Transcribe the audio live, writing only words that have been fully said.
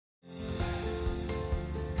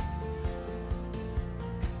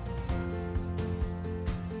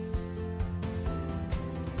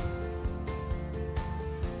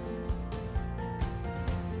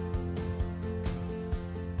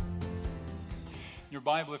Your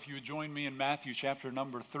Bible, if you would join me in Matthew chapter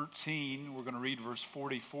number 13, we're going to read verse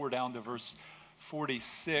 44 down to verse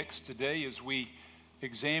 46 today as we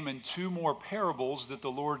examine two more parables that the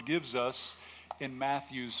Lord gives us in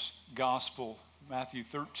Matthew's gospel. Matthew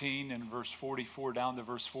 13 and verse 44 down to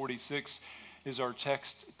verse 46 is our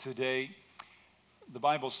text today. The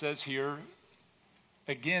Bible says here,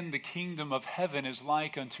 "Again, the kingdom of heaven is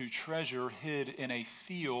like unto treasure hid in a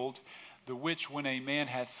field, the which when a man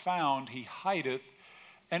hath found, he hideth,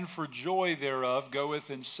 and for joy thereof goeth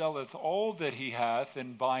and selleth all that he hath,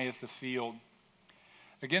 and buyeth the field.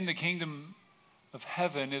 Again, the kingdom of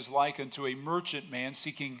heaven is like unto a merchant man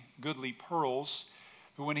seeking goodly pearls,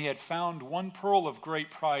 who when he had found one pearl of great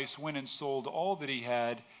price, went and sold all that he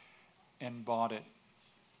had, and bought it."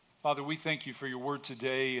 Father, we thank you for your word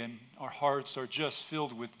today, and our hearts are just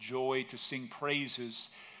filled with joy to sing praises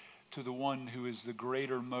to the one who is the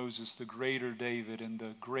greater Moses, the greater David, and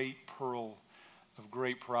the great pearl of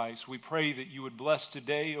great price. We pray that you would bless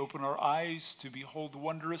today, open our eyes to behold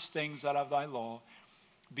wondrous things out of thy law.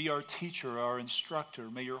 Be our teacher, our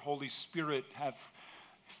instructor. May your Holy Spirit have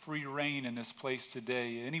free reign in this place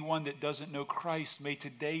today. Anyone that doesn't know Christ, may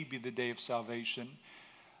today be the day of salvation.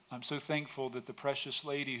 I'm so thankful that the precious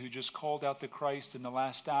lady who just called out to Christ in the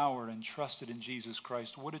last hour and trusted in Jesus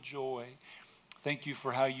Christ, what a joy. Thank you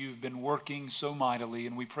for how you've been working so mightily,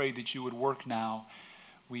 and we pray that you would work now.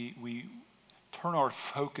 We turn our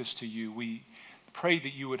focus to you. We pray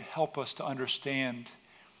that you would help us to understand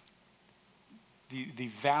the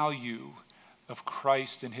value of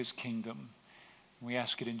Christ and his kingdom. We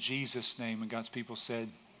ask it in Jesus' name, and God's people said,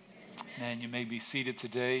 Amen. You may be seated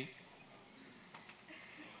today.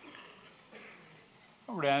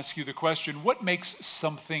 I would ask you the question, what makes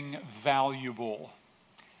something valuable?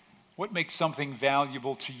 What makes something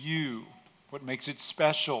valuable to you? What makes it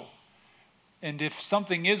special? And if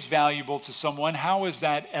something is valuable to someone, how is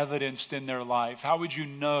that evidenced in their life? How would you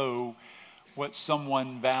know what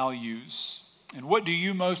someone values? And what do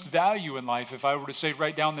you most value in life? If I were to say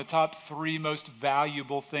write down the top 3 most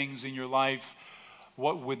valuable things in your life,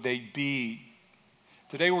 what would they be?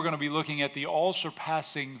 Today we're going to be looking at the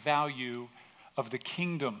all-surpassing value of the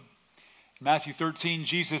kingdom. In Matthew 13,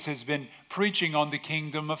 Jesus has been preaching on the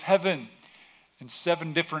kingdom of heaven in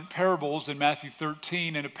 7 different parables in Matthew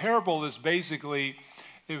 13. And a parable is basically,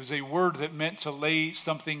 it was a word that meant to lay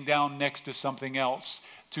something down next to something else,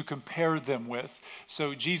 to compare them with.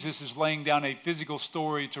 So Jesus is laying down a physical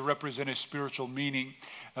story to represent a spiritual meaning,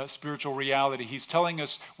 a spiritual reality. He's telling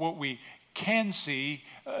us what we can see,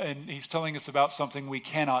 and he's telling us about something we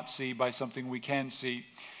cannot see by something we can see.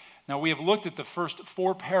 Now, we have looked at the first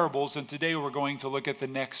 4 parables, and today we're going to look at the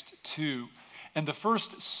next 2. And the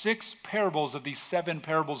first 6 parables of these 7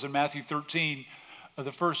 parables in Matthew 13,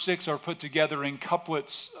 the first 6 are put together in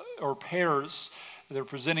couplets or pairs. They're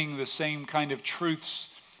presenting the same kind of truths.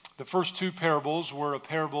 The first 2 parables were a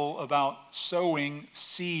parable about sowing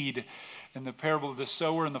seed. And the parable of the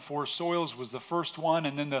sower and the 4 soils was the first one,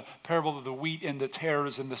 and then the parable of the wheat and the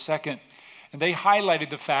tares in the second. And they highlighted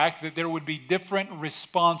the fact that there would be different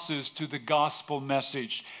responses to the gospel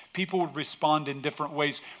message. People would respond in different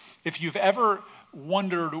ways. If you've ever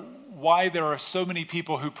wondered why there are so many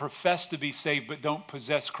people who profess to be saved but don't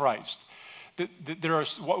possess Christ,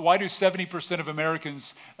 why do 70% of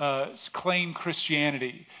Americans claim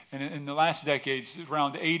Christianity? And in the last decades,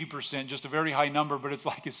 around 80%, just a very high number, but it's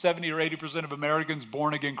like 70 or 80% of Americans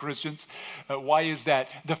born-again Christians. Why is that?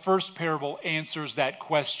 The first parable answers that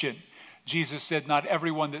question. Jesus said, "Not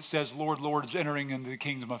everyone that says, 'Lord, Lord,' is entering into the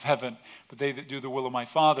kingdom of heaven, but they that do the will of my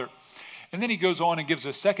Father." And then he goes on and gives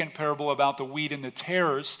a second parable about the wheat and the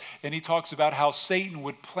tares, and he talks about how Satan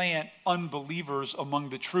would plant unbelievers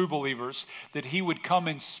among the true believers, that he would come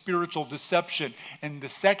in spiritual deception. And the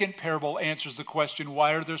second parable answers the question,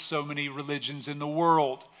 why are there so many religions in the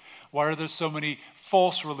world? Why are there so many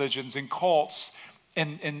false religions and cults?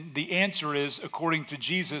 And the answer is, according to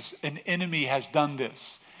Jesus, an enemy has done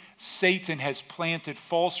this. Satan has planted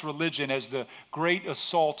false religion as the great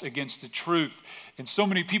assault against the truth. And so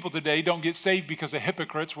many people today don't get saved because of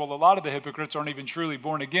hypocrites. Well, a lot of the hypocrites aren't even truly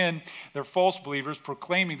born again. They're false believers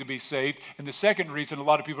proclaiming to be saved. And the second reason a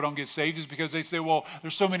lot of people don't get saved is because they say, well,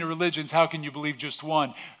 there's so many religions, how can you believe just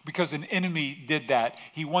one? Because an enemy did that.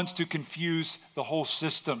 He wants to confuse the whole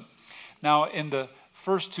system. Now, in the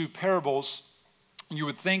first 2 parables, You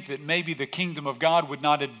would think that maybe the kingdom of God would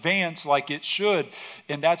not advance like it should.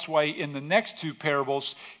 And that's why in the next two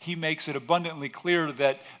parables, he makes it abundantly clear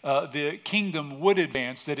that the kingdom would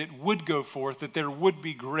advance, that it would go forth, that there would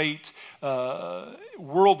be great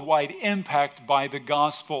worldwide impact by the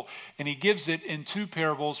gospel. And he gives it in two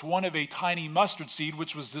parables, one of a tiny mustard seed,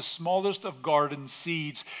 which was the smallest of garden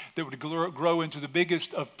seeds that would grow into the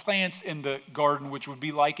biggest of plants in the garden, which would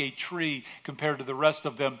be like a tree compared to the rest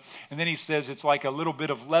of them. And then he says it's like a little bit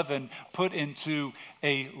of leaven put into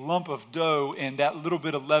a lump of dough, and that little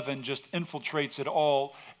bit of leaven just infiltrates it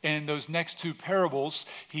all. And in those next two parables,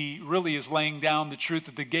 he really is laying down the truth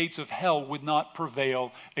that the gates of hell would not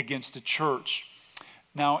prevail against the church.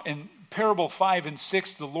 Now, in parable 5 and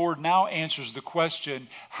 6, the Lord now answers the question,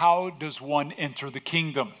 how does one enter the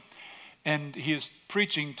kingdom? And he is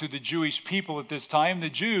preaching to the Jewish people at this time. The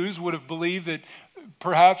Jews would have believed that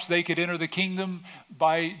perhaps they could enter the kingdom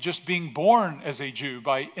by just being born as a Jew,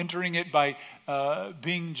 by entering it by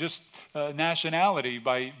being just nationality,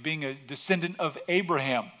 by being a descendant of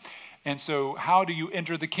Abraham. And so how do you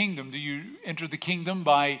enter the kingdom? Do you enter the kingdom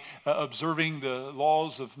by observing the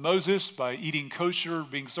laws of Moses, by eating kosher,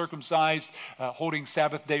 being circumcised, holding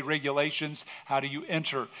Sabbath day regulations? How do you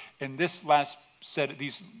enter? And this last set,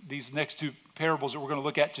 these next two parables that we're going to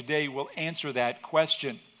look at today will answer that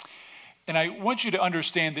question. And I want you to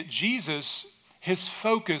understand that Jesus, his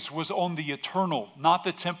focus was on the eternal, not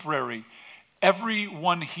the temporary.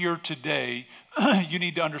 Everyone here today, you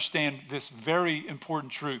need to understand this very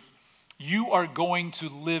important truth. You are going to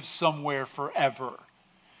live somewhere forever.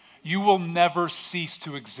 You will never cease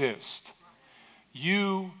to exist.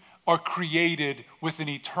 You are created with an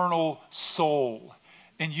eternal soul,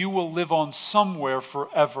 and you will live on somewhere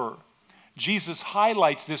forever. Jesus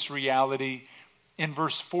highlights this reality in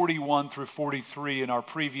verse 41 through 43 in our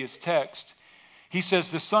previous text. He says,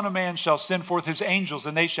 the Son of Man shall send forth his angels,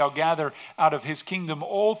 and they shall gather out of his kingdom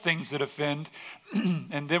all things that offend,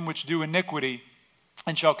 and them which do iniquity,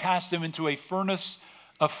 and shall cast them into a furnace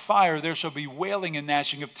of fire. There shall be wailing and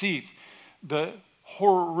gnashing of teeth. The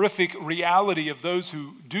horrific reality of those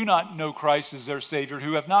who do not know Christ as their Savior,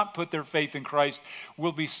 who have not put their faith in Christ,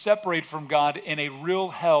 will be separated from God in a real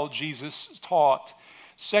hell, Jesus taught.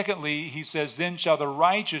 Secondly, he says, then shall the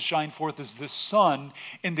righteous shine forth as the sun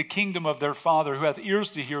in the kingdom of their Father. Who hath ears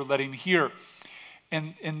to hear, let him hear.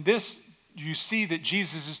 And in this, you see that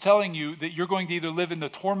Jesus is telling you that you're going to either live in the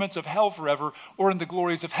torments of hell forever or in the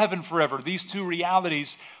glories of heaven forever. These two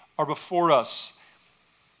realities are before us.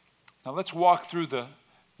 Now let's walk through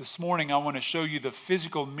this morning. I want to show you the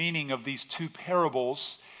physical meaning of these two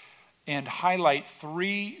parables and highlight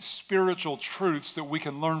three spiritual truths that we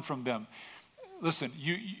can learn from them. Listen,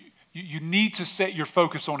 you need to set your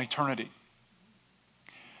focus on eternity.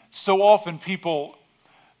 So often people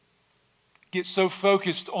get so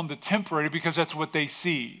focused on the temporary because that's what they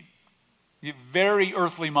see. Get very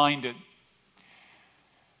earthly minded.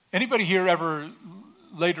 Anybody here ever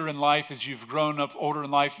later in life, as you've grown up older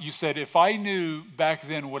in life, you said, if I knew back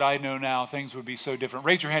then what I know now, things would be so different?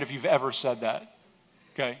 Raise your hand if you've ever said that.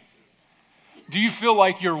 Okay. Do you feel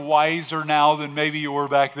like you're wiser now than maybe you were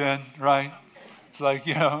back then, right? It's like,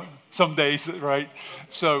 some days, right?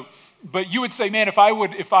 So, but you would say, man, if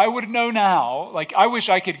I would know now, like I wish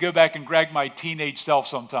I could go back and drag my teenage self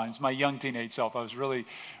sometimes, my young teenage self. I was really,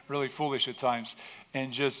 really foolish at times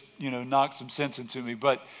and just, knock some sense into me.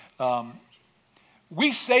 But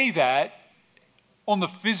we say that on the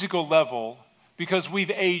physical level because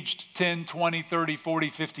we've aged 10, 20, 30, 40,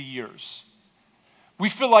 50 years. We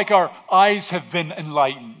feel like our eyes have been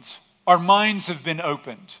enlightened. Our minds have been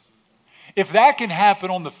opened. If that can happen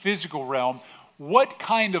on the physical realm, what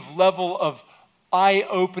kind of level of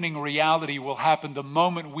eye-opening reality will happen the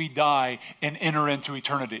moment we die and enter into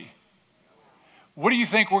eternity? What do you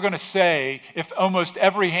think we're going to say if almost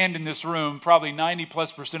every hand in this room, probably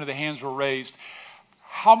 90+% of the hands were raised?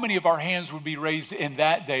 How many of our hands would be raised in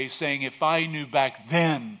that day saying, if I knew back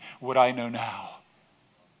then what I know now?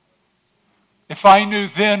 If I knew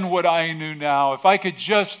then what I knew now, if I could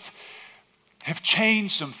just have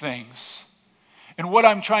changed some things. And what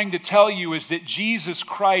I'm trying to tell you is that Jesus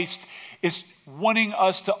Christ is wanting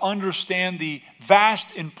us to understand the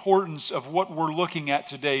vast importance of what we're looking at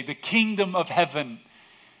today. The kingdom of heaven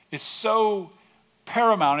is so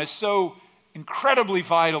paramount, it's so incredibly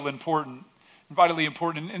vitally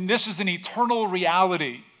important. And this is an eternal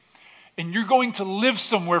reality. And you're going to live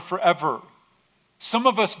somewhere forever. Some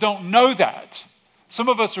of us don't know that. Some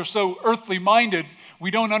of us are so earthly minded,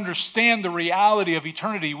 we don't understand the reality of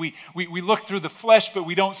eternity. We look through the flesh, but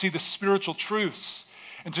we don't see the spiritual truths.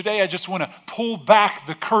 And today I just want to pull back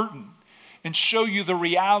the curtain and show you the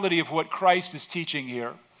reality of what Christ is teaching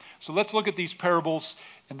here. So let's look at these parables,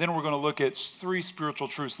 and then we're going to look at three spiritual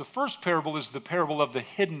truths. The first parable is the parable of the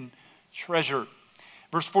hidden treasure.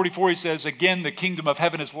 Verse 44, he says, "Again, the kingdom of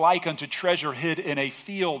heaven is like unto treasure hid in a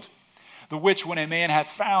field, the which when a man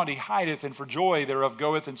hath found, he hideth, and for joy thereof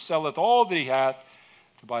goeth and selleth all that he hath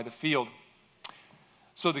to buy the field."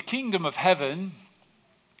 So the kingdom of heaven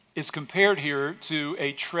is compared here to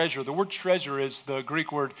a treasure. The word treasure is the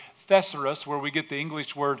Greek word thesaurus, where we get the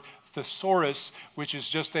English word thesaurus, which is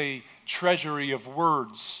just a treasury of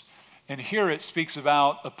words. And here it speaks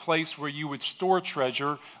about a place where you would store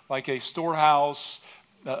treasure, like a storehouse,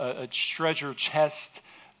 a treasure chest,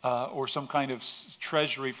 or some kind of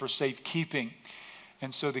treasury for safekeeping.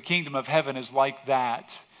 And so the kingdom of heaven is like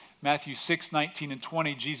that. Matthew 6:19 and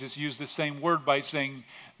 20, Jesus used the same word by saying,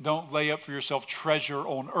 don't lay up for yourself treasure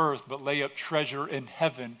on earth, but lay up treasure in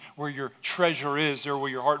heaven. Where your treasure is, there will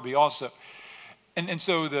your heart be also. And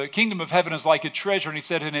so the kingdom of heaven is like a treasure, and he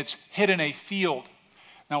said, and it's hid in a field.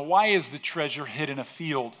 Now, why is the treasure hid in a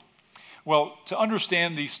field? Well, to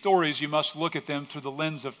understand these stories, you must look at them through the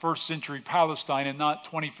lens of first century Palestine and not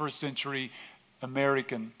 21st century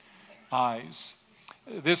American eyes.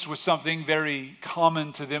 This was something very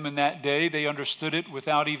common to them in that day. They understood it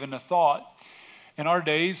without even a thought. In our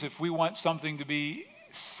days, if we want something to be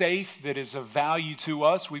safe that is of value to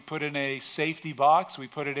us, we put in a safety box, we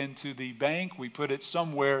put it into the bank, we put it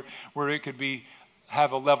somewhere where it could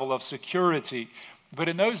have a level of security. But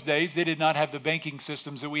in those days, they did not have the banking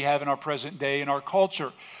systems that we have in our present day in our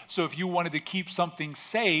culture. So if you wanted to keep something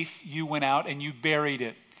safe, you went out and you buried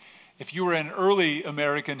it. If you were in early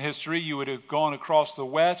American history, you would have gone across the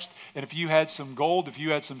West, and if you had some gold, if you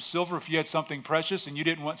had some silver, if you had something precious, and you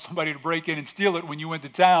didn't want somebody to break in and steal it when you went to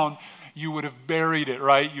town, you would have buried it,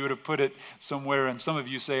 right? You would have put it somewhere, and some of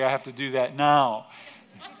you say, I have to do that now.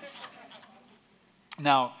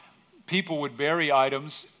 Now, people would bury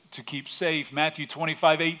items to keep safe. Matthew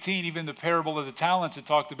 25:18, even the parable of the talents, it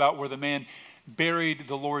talked about where the man buried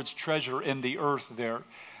the Lord's treasure in the earth there.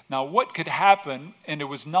 Now, what could happen, and it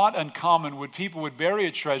was not uncommon, people would bury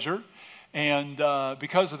a treasure, and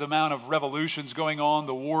because of the amount of revolutions going on,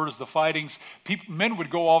 the wars, the fightings, men would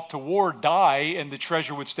go off to war, die, and the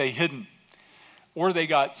treasure would stay hidden. Or they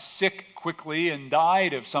got sick quickly and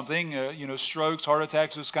died of something, strokes, heart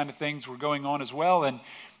attacks, those kind of things were going on as well, and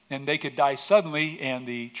they could die suddenly, and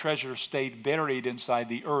the treasure stayed buried inside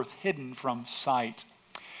the earth, hidden from sight.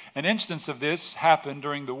 An instance of this happened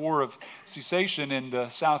during the War of Secession in the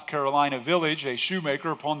South Carolina village. A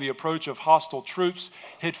shoemaker, upon the approach of hostile troops,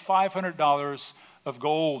 hid $500 of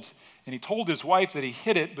gold. And he told his wife that he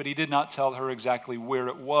hid it, but he did not tell her exactly where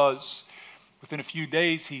it was. Within a few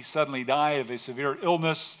days, he suddenly died of a severe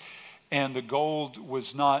illness, and the gold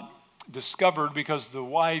was not discovered because the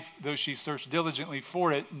wife, though she searched diligently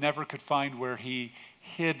for it, never could find where he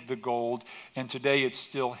hid the gold, and today it's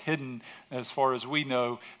still hidden as far as we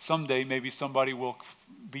know. Someday maybe somebody will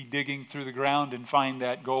be digging through the ground and find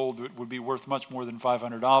that gold that would be worth much more than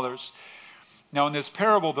 $500. Now, in this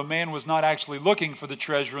parable, the man was not actually looking for the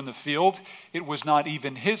treasure in the field. It was not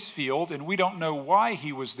even his field, and we don't know why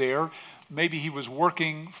he was there. Maybe he was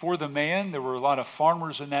working for the man. There were a lot of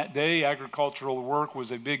farmers in that day. Agricultural work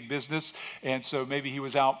was a big business, and so maybe he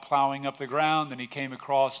was out plowing up the ground and he came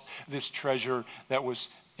across this treasure that was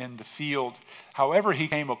in the field. However he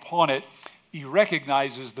came upon it, he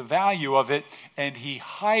recognizes the value of it, and he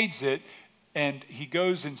hides it, and he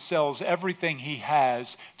goes and sells everything he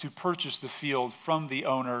has to purchase the field from the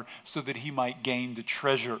owner so that he might gain the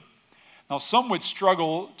treasure. Now, some would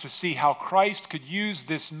struggle to see how Christ could use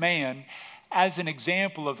this man as an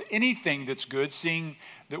example of anything that's good, seeing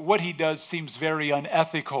that what he does seems very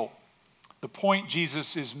unethical. The point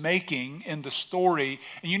Jesus is making in the story,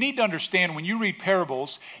 and you need to understand when you read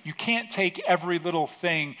parables, you can't take every little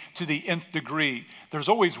thing to the nth degree. There's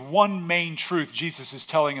always one main truth Jesus is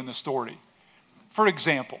telling in the story. For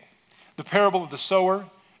example, the parable of the sower.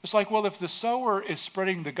 It's like, well, if the sower is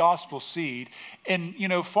spreading the gospel seed, and,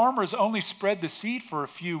 farmers only spread the seed for a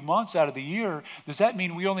few months out of the year, does that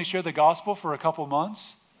mean we only share the gospel for a couple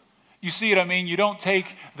months? You see what I mean? You don't take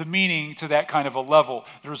the meaning to that kind of a level.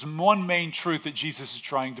 There's one main truth that Jesus is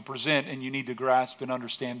trying to present, and you need to grasp and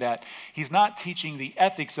understand that. He's not teaching the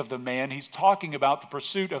ethics of the man. He's talking about the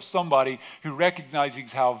pursuit of somebody who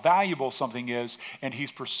recognizes how valuable something is, and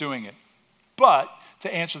he's pursuing it. But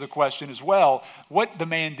to answer the question as well, what the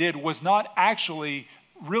man did was not actually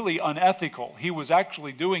really unethical. He was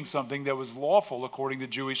actually doing something that was lawful according to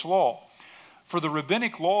Jewish law. For the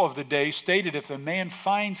rabbinic law of the day stated if a man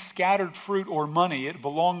finds scattered fruit or money, it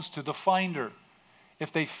belongs to the finder.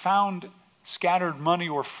 If they found scattered money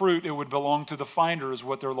or fruit, it would belong to the finder, is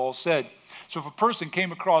what their law said. So if a person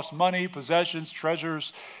came across money, possessions,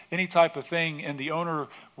 treasures, any type of thing, and the owner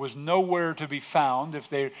was nowhere to be found,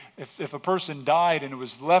 if a person died and it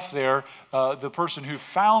was left there, the person who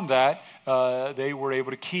found that, they were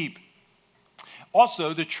able to keep.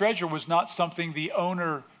 Also, the treasure was not something the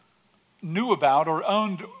owner knew about or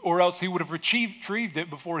owned, or else he would have retrieved it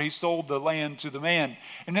before he sold the land to the man.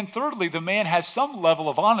 And then thirdly, the man has some level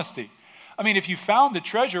of honesty. I mean, if you found the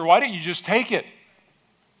treasure, why didn't you just take it?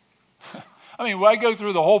 I mean, why go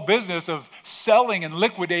through the whole business of selling and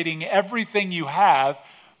liquidating everything you have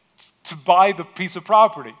to buy the piece of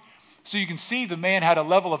property? So you can see the man had a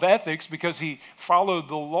level of ethics because he followed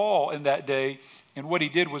the law in that day, and what he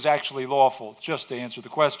did was actually lawful, just to answer the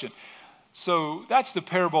question. So that's the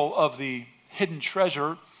parable of the hidden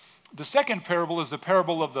treasure. The second parable is the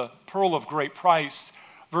parable of the pearl of great price.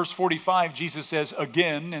 Verse 45, Jesus says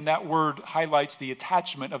again, and that word highlights the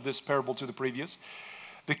attachment of this parable to the previous.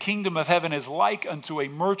 The kingdom of heaven is like unto a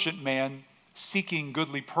merchant man seeking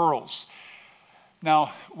goodly pearls.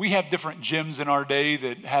 Now, we have different gems in our day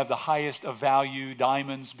that have the highest of value,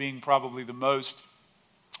 diamonds being probably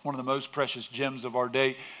one of the most precious gems of our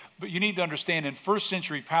day. But you need to understand, in first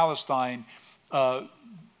century Palestine,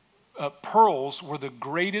 pearls were the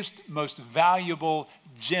greatest, most valuable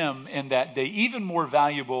gem in that day, even more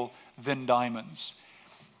valuable than diamonds.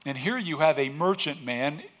 And here you have a merchant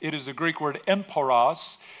man. It is the Greek word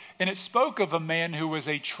emporos, and it spoke of a man who was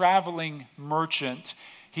a traveling merchant.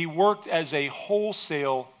 He worked as a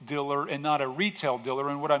wholesale dealer and not a retail dealer.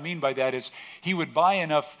 And what I mean by that is he would buy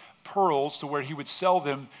enough pearls to where he would sell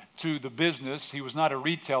them to the business. He was not a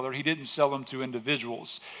retailer. He didn't sell them to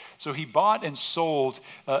individuals. So he bought and sold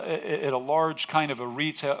at a large kind of a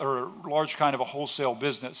retail or a large kind of a wholesale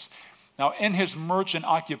business. Now, in his merchant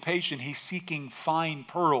occupation, he's seeking fine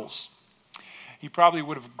pearls. He probably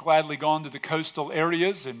would have gladly gone to the coastal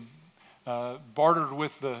areas and bartered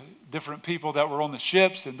with the different people that were on the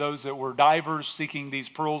ships and those that were divers seeking these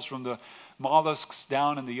pearls from the mollusks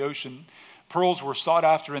down in the ocean. Pearls were sought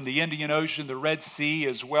after in the Indian Ocean, the Red Sea,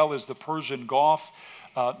 as well as the Persian Gulf.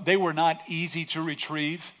 They were not easy to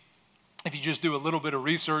retrieve. If you just do a little bit of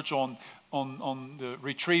research on the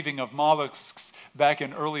retrieving of mollusks back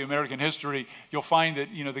in early American history, you'll find that,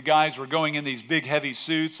 the guys were going in these big heavy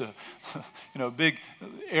suits. A big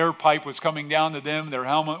air pipe was coming down to them. Their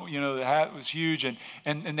helmet, the hat was huge,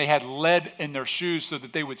 and they had lead in their shoes so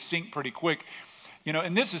that they would sink pretty quick.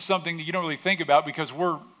 And this is something that you don't really think about because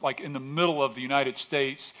we're like in the middle of the United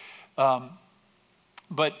States.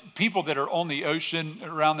 But people that are on the ocean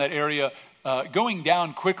around that area, going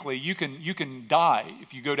down quickly, you can die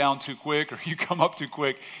if you go down too quick or you come up too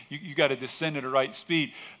quick. You got to descend at the right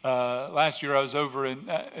speed. Last year I was over in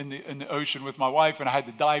the ocean with my wife, and I had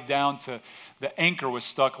to dive down to the anchor was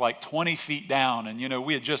stuck like 20 feet down, and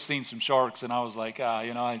we had just seen some sharks, and I was like,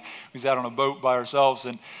 I was out on a boat by ourselves,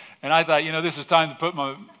 and I thought, this is time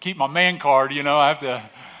to keep my man card. I have to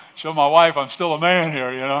show my wife I'm still a man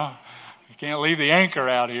here. You can't leave the anchor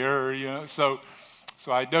out here. So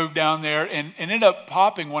I dove down there and ended up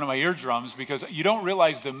popping one of my eardrums because you don't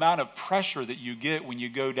realize the amount of pressure that you get when you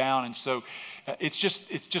go down. And so it's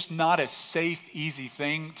just not a safe, easy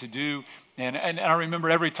thing to do. And I remember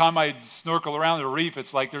every time I'd snorkel around the reef,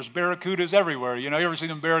 it's like there's barracudas everywhere. You ever see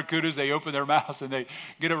them barracudas? They open their mouths and they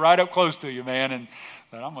get it right up close to you, man. And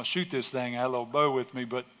I'm going to shoot this thing. I had a little bow with me.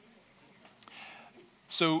 But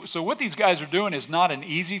so what these guys are doing is not an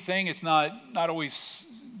easy thing. It's not always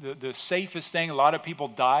the safest thing. A lot of people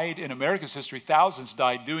died in America's history. Thousands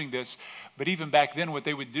died doing this. But even back then, what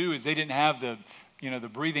they would do is they didn't have the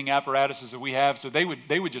breathing apparatuses that we have. So they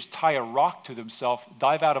would just tie a rock to themselves,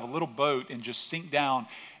 dive out of a little boat, and just sink down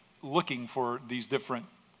looking for these different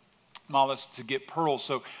mollusks to get pearls.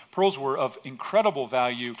 So pearls were of incredible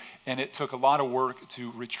value, and it took a lot of work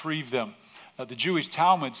to retrieve them. The Jewish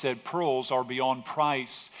Talmud said pearls are beyond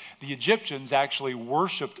price. The Egyptians actually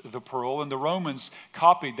worshipped the pearl, and the Romans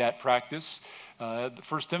copied that practice. 1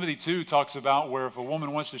 Timothy 2 talks about where if a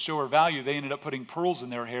woman wants to show her value, they ended up putting pearls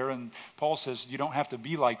in their hair, and Paul says you don't have to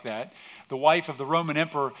be like that. The wife of the Roman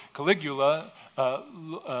Emperor Caligula,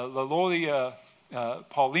 Lollia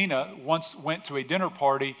Paulina, once went to a dinner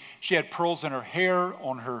party. She had pearls in her hair,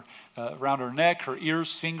 on her around her neck, her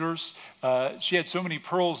ears, fingers. She had so many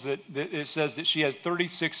pearls that it says that she had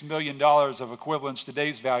 $36 million of equivalents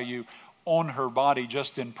today's value on her body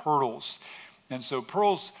just in pearls. And so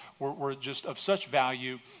pearls were just of such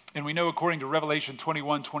value. And we know according to Revelation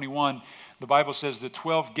 21:21, the Bible says the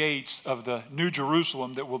 12 gates of the New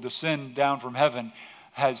Jerusalem that will descend down from heaven,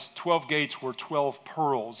 has 12 gates were 12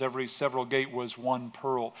 pearls. Every several gate was one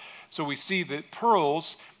pearl. So we see that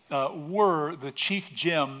pearls were the chief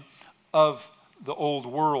gem of the old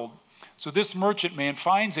world. So this merchant man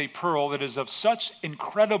finds a pearl that is of such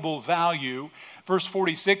incredible value. Verse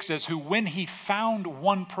 46 says, who when he found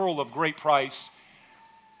one pearl of great price,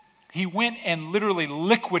 he went and literally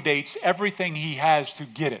liquidates everything he has to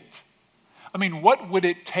get it. I mean, what would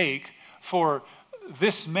it take for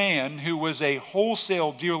this man who was a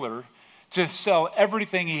wholesale dealer to sell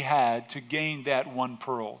everything he had to gain that one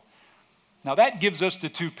pearl? Now that gives us the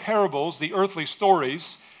two parables, the earthly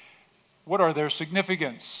stories. What are their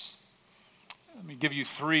significance? Let me give you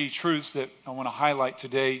three truths that I want to highlight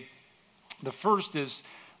today. The first is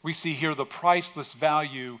we see here the priceless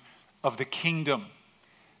value of the kingdom.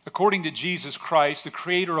 According to Jesus Christ, the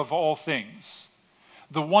creator of all things,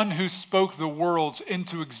 the one who spoke the worlds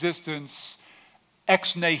into existence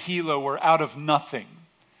ex nihilo, or out of nothing,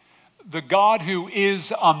 the God who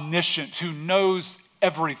is omniscient, who knows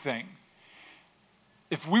everything.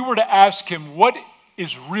 If we were to ask him what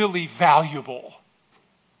is really valuable,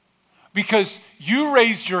 because you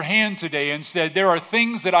raised your hand today and said, there are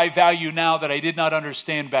things that I value now that I did not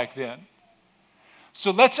understand back then.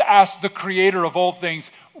 So let's ask the creator of all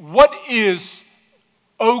things, what is,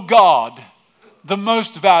 O God, the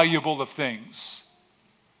most valuable of things?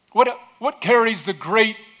 What carries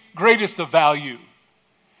the greatest of value?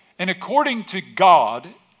 And according to God,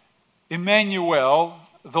 Emmanuel,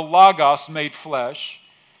 the Logos made flesh,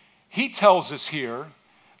 he tells us here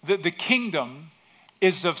that the kingdom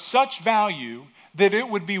is of such value that it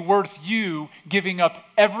would be worth you giving up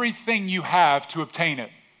everything you have to obtain it.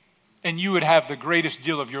 And you would have the greatest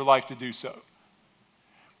deal of your life to do so.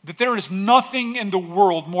 That there is nothing in the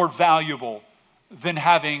world more valuable than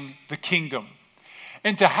having the kingdom.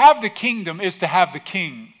 And to have the kingdom is to have the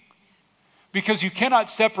king. Because you cannot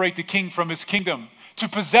separate the king from his kingdom. To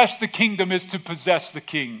possess the kingdom is to possess the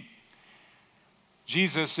king.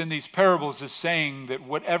 Jesus in these parables is saying that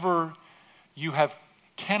whatever you have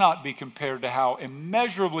cannot be compared to how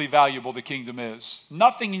immeasurably valuable the kingdom is.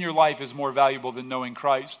 Nothing in your life is more valuable than knowing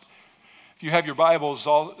Christ. If you have your Bibles,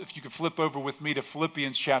 if you could flip over with me to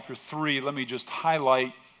Philippians chapter 3, let me just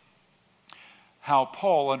highlight how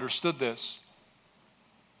Paul understood this.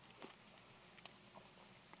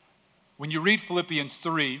 When you read Philippians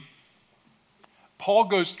 3, Paul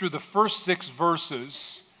goes through the first 6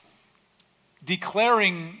 verses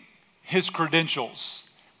declaring his credentials,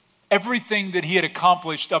 everything that he had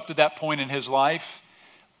accomplished up to that point in his life,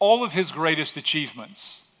 all of his greatest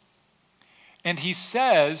achievements. And he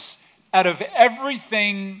says, out of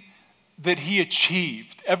everything that he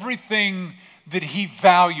achieved, everything that he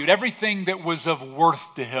valued, everything that was of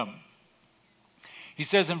worth to him, he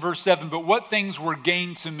says in verse 7, but what things were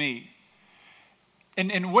gained to me?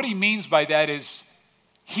 And what he means by that is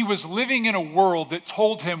he was living in a world that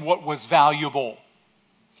told him what was valuable.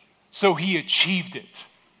 So he achieved it.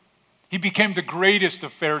 He became the greatest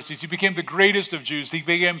of Pharisees. He became the greatest of Jews. He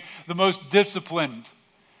became the most disciplined.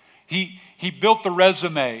 He built the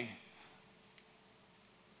resume.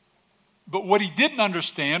 But what he didn't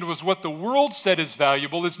understand was what the world said is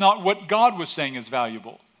valuable is not what God was saying is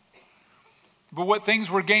valuable. But what things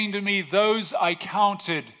were gained to me, those I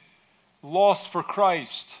counted lost for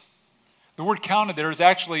Christ. The word counted there is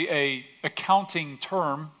actually a accounting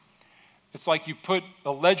term. It's like you put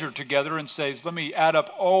a ledger together and says, let me add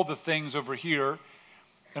up all the things over here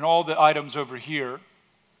and all the items over here.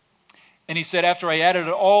 And he said, after I added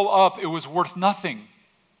it all up, it was worth nothing.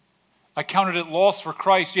 I counted it loss for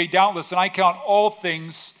Christ, yea, doubtless, and I count all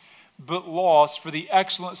things but loss for the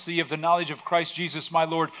excellency of the knowledge of Christ Jesus my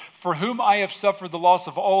Lord, for whom I have suffered the loss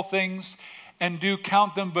of all things, and do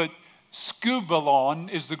count them but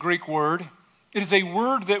skubalon is the Greek word. It is a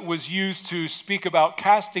word that was used to speak about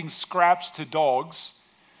casting scraps to dogs,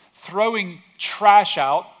 throwing trash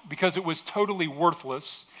out because it was totally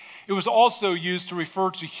worthless. It was also used to refer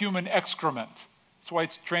to human excrement. That's why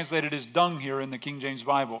it's translated as dung here in the King James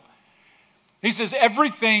Bible. He says,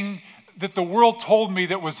 everything that the world told me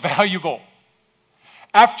that was valuable,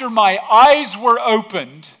 after my eyes were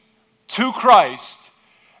opened to Christ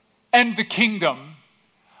and the kingdom,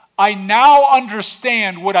 I now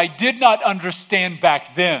understand what I did not understand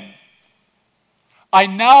back then. I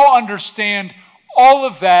now understand all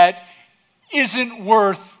of that isn't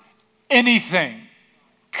worth anything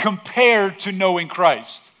compared to knowing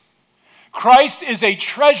Christ. Christ is a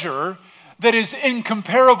treasure that is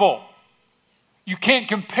incomparable. You can't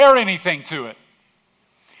compare anything to it.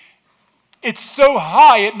 It's so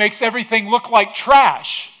high, it makes everything look like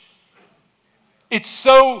trash. It's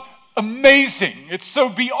so amazing. It's so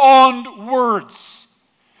beyond words.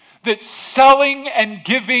 that selling and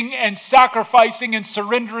giving and sacrificing and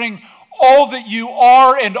surrendering all that you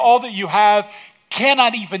are and all that you have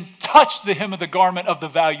cannot even touch the hem of the garment of the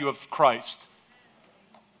value of Christ.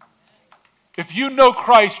 If you know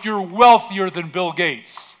Christ, you're wealthier than Bill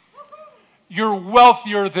Gates. You're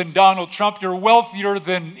wealthier than Donald Trump. You're wealthier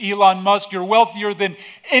than Elon Musk. You're wealthier than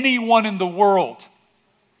anyone in the world.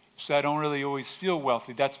 So I don't really always feel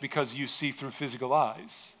wealthy. That's because you see through physical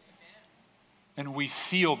eyes. And we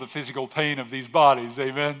feel the physical pain of these bodies.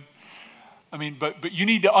 Amen? I mean, but you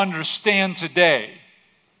need to understand today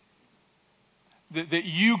that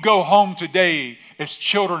you go home today as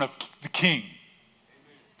children of the King.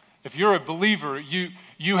 If you're a believer,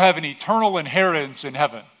 you have an eternal inheritance in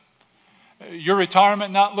heaven. Your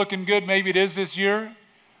retirement not looking good, maybe it is this year.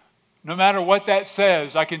 No matter what that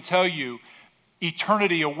says, I can tell you,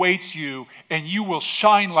 eternity awaits you, and you will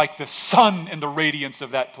shine like the sun in the radiance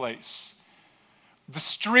of that place. The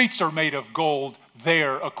streets are made of gold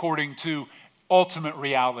there according to ultimate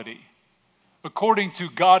reality. According to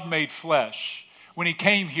God made flesh. When he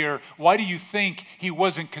came here, why do you think he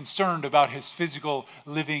wasn't concerned about his physical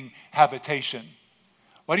living habitation?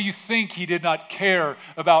 Why do you think he did not care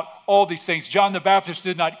about all these things? John the Baptist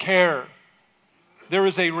did not care. There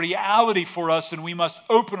is a reality for us, and we must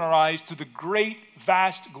open our eyes to the great,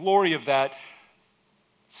 vast glory of that.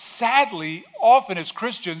 Sadly, often as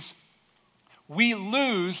Christians, we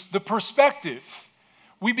lose the perspective.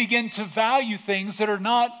 We begin to value things that are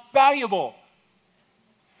not valuable.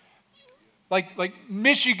 Like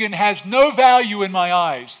Michigan has no value in my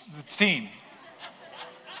eyes, the team.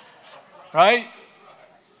 Right?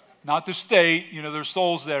 Not the state, there's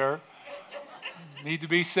souls there. Need to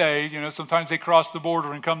be saved. Sometimes they cross the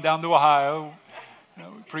border and come down to Ohio.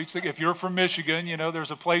 Preach. If you're from Michigan,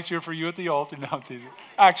 there's a place here for you at the altar. No, I'm teasing.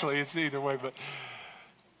 Actually, it's either way. But,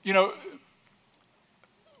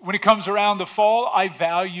 when it comes around the fall, I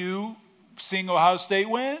value seeing Ohio State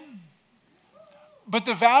win. But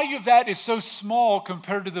the value of that is so small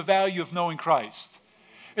compared to the value of knowing Christ.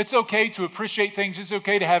 It's okay to appreciate things. It's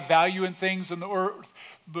okay to have value in things on the earth.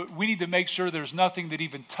 But we need to make sure there's nothing that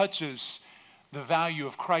even touches the value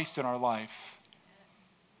of Christ in our life.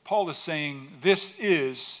 Paul is saying this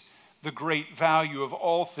is the great value of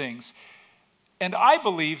all things. And I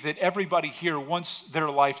believe that everybody here wants their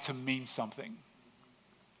life to mean something.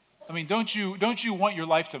 I mean, don't you want your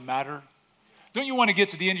life to matter? Don't you want to get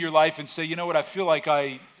to the end of your life and say, you know what, I feel like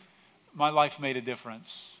my life made a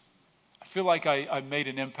difference. I feel like I made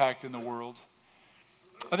an impact in the world.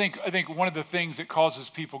 I think one of the things that causes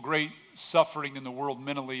people great suffering in the world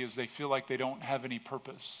mentally is they feel like they don't have any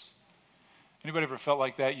purpose. Anybody ever felt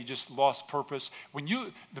like that? You just lost purpose.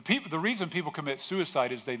 The reason people commit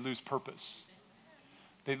suicide is they lose purpose.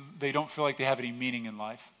 They don't feel like they have any meaning in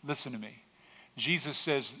life. Listen to me. Jesus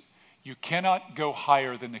says you cannot go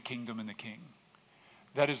higher than the kingdom and the king.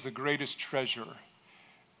 That is the greatest treasure.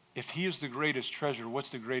 If he is the greatest treasure, what's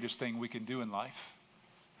the greatest thing we can do in life?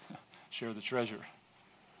 Share the treasure.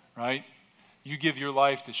 Right? You give your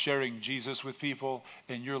life to sharing Jesus with people,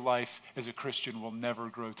 and your life as a Christian will never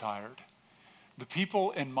grow tired. The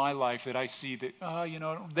people in my life that I see that,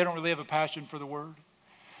 they don't really have a passion for the word.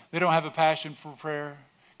 They don't have a passion for prayer.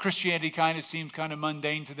 Christianity seems kind of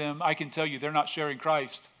mundane to them. I can tell you they're not sharing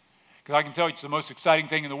Christ. Because I can tell you it's the most exciting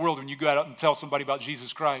thing in the world when you go out and tell somebody about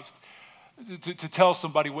Jesus Christ. To tell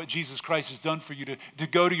somebody what Jesus Christ has done for you, to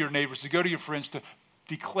go to your neighbors, to go to your friends, to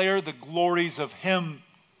declare the glories of him,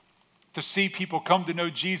 to see people come to know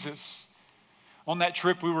Jesus. On that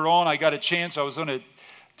trip we were on, I got a chance. I was on a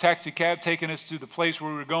taxi cab taking us to the place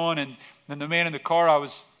where we were going, and then the man in the car, I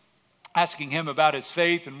was asking him about his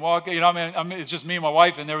faith and walking. It's just me and my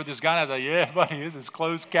wife, and there was this guy, and I was like, yeah, buddy, this is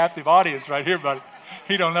closed captive audience right here, buddy.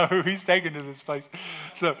 He don't know who he's taking to this place.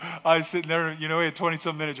 So I was sitting there, we had a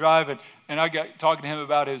 20-some minute drive, and I got talking to him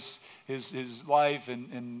about his life,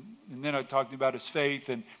 and then I talked to him about his faith,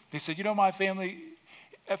 and he said, my family,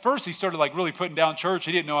 at first he started really putting down church.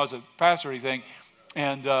 He didn't know I was a pastor or anything.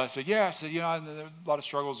 And there are a lot of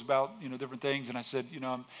struggles about, different things. And I said,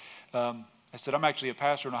 I'm actually a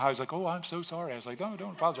pastor in Ohio. He's like, oh, I'm so sorry. I was like, don't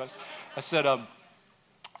apologize. I said,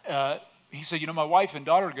 he said, my wife and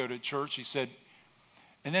daughter go to church. He said,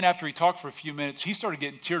 and then after he talked for a few minutes, he started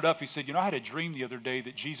getting teared up. He said, I had a dream the other day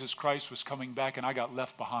that Jesus Christ was coming back and I got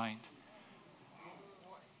left behind.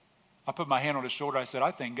 I put my hand on his shoulder. I said,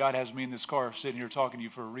 I think God has me in this car sitting here talking to you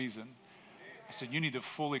for a reason. I said, you need to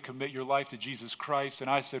fully commit your life to Jesus Christ. And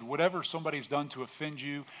I said, whatever somebody's done to offend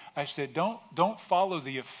you, I said, don't follow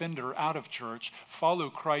the offender out of church. Follow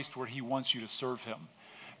Christ where he wants you to serve him.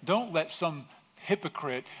 Don't let some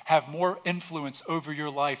hypocrite have more influence over your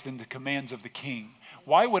life than the commands of the king?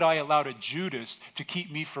 Why would I allow a Judas to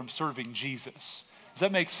keep me from serving Jesus? Does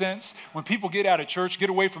that make sense? When people get out of church, get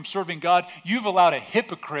away from serving God, you've allowed a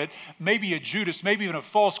hypocrite, maybe a Judas, maybe even a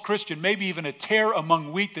false Christian, maybe even a tare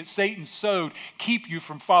among wheat that Satan sowed, keep you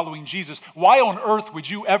from following Jesus. Why on earth would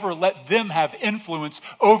you ever let them have influence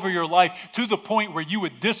over your life to the point where you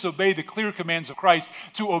would disobey the clear commands of Christ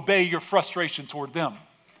to obey your frustration toward them?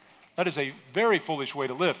 That is a very foolish way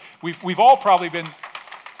to live. We've all probably been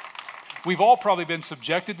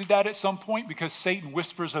subjected to that at some point because Satan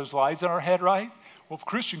whispers those lies in our head, right? Well, if a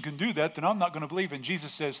Christian can do that, then I'm not going to believe. And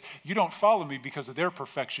Jesus says, you don't follow me because of their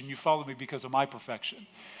perfection. You follow me because of my perfection.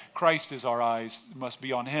 Christ is our eyes, must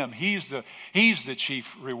be on him. He's the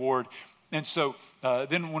chief reward. And so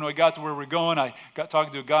then when we got to where we're going, I got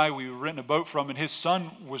talking to a guy we were renting a boat from, and his son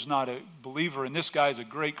was not a believer. And this guy is a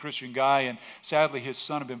great Christian guy. And sadly, his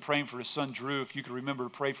son had been praying for his son, Drew, if you could remember to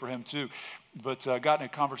pray for him too. But got in a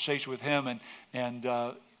conversation with him, and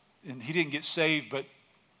he didn't get saved, but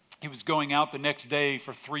he was going out the next day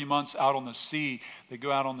for 3 months out on the sea. They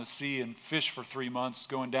go out on the sea and fish for 3 months,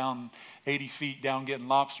 going down 80 feet down, getting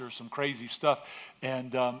lobsters, some crazy stuff.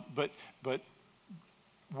 And but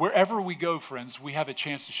wherever we go, friends, we have a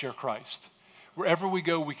chance to share Christ. Wherever we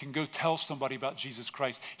go, we can go tell somebody about Jesus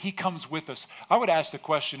Christ. He comes with us. I would ask the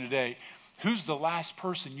question today, who's the last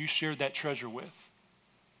person you shared that treasure with?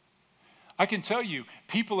 I can tell you,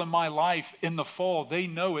 people in my life in the fall, they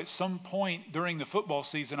know at some point during the football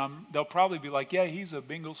season, they'll probably be like, yeah, he's a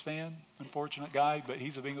Bengals fan, unfortunate guy, but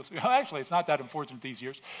he's a Bengals fan. Actually, it's not that unfortunate these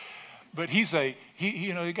years. But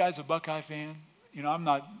the guy's a Buckeye fan. You know,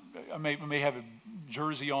 I may have a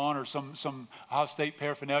jersey on or some Ohio State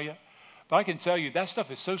paraphernalia. But I can tell you, that stuff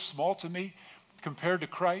is so small to me compared to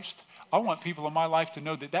Christ. I want people in my life to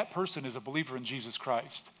know that that person is a believer in Jesus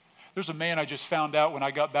Christ. There's a man I just found out when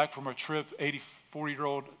I got back from a trip,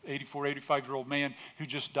 85-year-old man who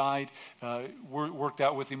just died. Worked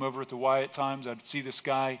out with him over at the Wyatt Times. I'd see this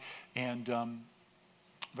guy, and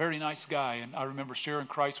very nice guy. And I remember sharing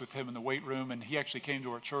Christ with him in the weight room, and he actually came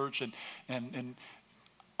to our church.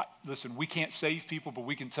 Listen, we can't save people, but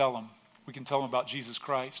we can tell them. We can tell them about Jesus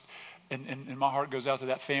Christ. And my heart goes out to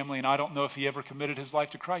that family, and I don't know if he ever committed his life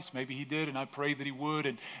to Christ. Maybe he did, and I pray that he would,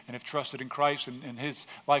 and have trusted in Christ, and his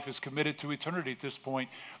life is committed to eternity at this point.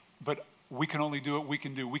 But we can only do what we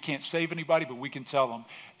can do. We can't save anybody, but we can tell them.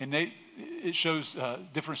 And it shows,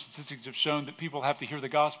 different statistics have shown that people have to hear the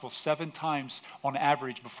gospel 7 times on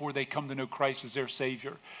average before they come to know Christ as their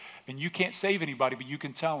Savior. And you can't save anybody, but you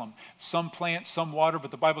can tell them. Some plant, some water,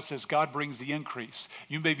 but the Bible says God brings the increase.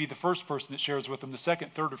 You may be the first person that shares with them, the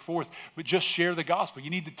second, third, or fourth, but just share the gospel.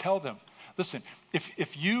 You need to tell them. Listen,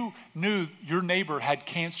 if you knew your neighbor had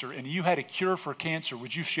cancer and you had a cure for cancer,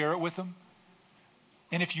 would you share it with them?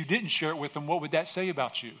 And if you didn't share it with them, what would that say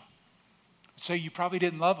about you? It would say you probably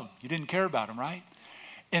didn't love them. You didn't care about them, right?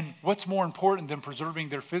 And what's more important than preserving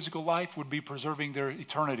their physical life would be preserving their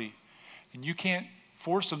eternity. And you can't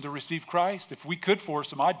force them to receive Christ. If we could force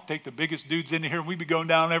them, I'd take the biggest dudes in here and we'd be going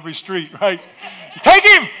down every street, right? Take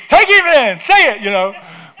him in, say it,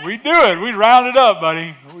 We'd do it. We'd round it up,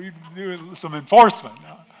 buddy. We'd do some enforcement.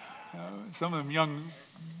 Some of them young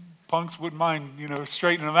punks wouldn't mind,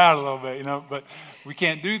 straightening them out a little bit, but we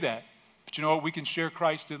can't do that. But you know what? We can share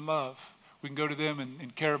Christ in love. We can go to them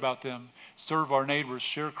and care about them, serve our neighbors,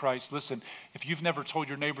 share Christ. Listen, if you've never told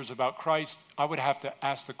your neighbors about Christ, I would have to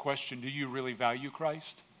ask the question, do you really value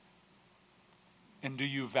Christ? And do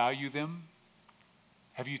you value them?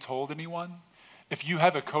 Have you told anyone? If you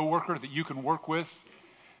have a coworker that you can work with,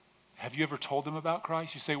 have you ever told them about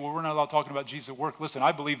Christ? You say, well, we're not allowed talking about Jesus at work. Listen,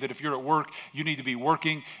 I believe that if you're at work, you need to be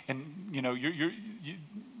working, and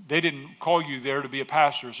they didn't call you there to be a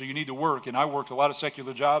pastor, so you need to work. And I worked a lot of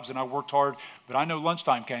secular jobs, and I worked hard, but I know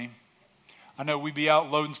lunchtime came. I know we'd be out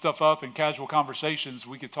loading stuff up in casual conversations.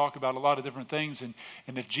 We could talk about a lot of different things, and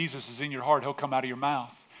if Jesus is in your heart, he'll come out of your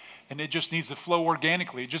mouth. And it just needs to flow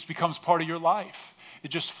organically. It just becomes part of your life. It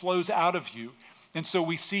just flows out of you. And so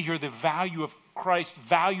we see here the value of Christ,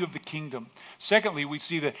 value of the kingdom. Secondly, we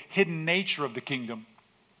see the hidden nature of the kingdom.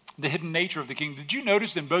 The hidden nature of the kingdom. Did you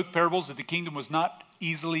notice in both parables that the kingdom was not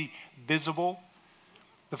easily visible?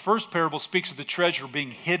 The first parable speaks of the treasure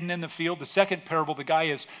being hidden in the field. The second parable, the guy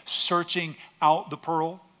is searching out the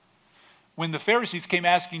pearl. When the Pharisees came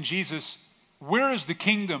asking Jesus, where is the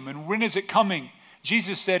kingdom and when is it coming?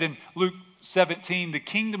 Jesus said in Luke 17, the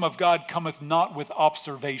kingdom of God cometh not with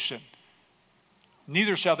observation.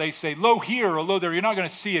 Neither shall they say, lo here or lo there. You're not going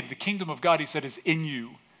to see it. The kingdom of God, he said, is in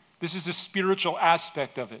you. This is the spiritual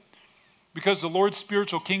aspect of it. Because the Lord's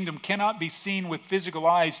spiritual kingdom cannot be seen with physical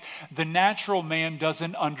eyes, the natural man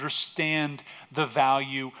doesn't understand the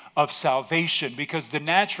value of salvation, because the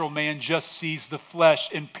natural man just sees the flesh,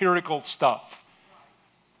 empirical stuff.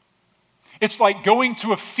 It's like going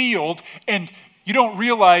to a field and you don't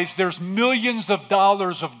realize there's millions of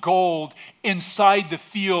dollars of gold inside the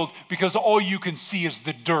field because all you can see is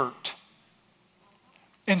the dirt.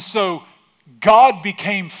 And so God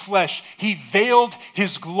became flesh. He veiled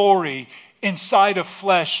his glory inside of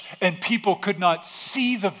flesh, and people could not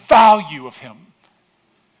see the value of him.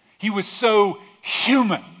 He was so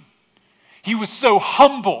human. He was so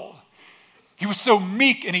humble. He was so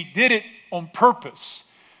meek, and he did it on purpose.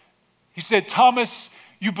 He said, Thomas,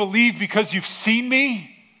 you believe because you've seen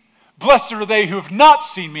me? Blessed are they who have not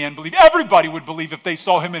seen me and believe. Everybody would believe if they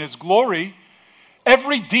saw him in his glory.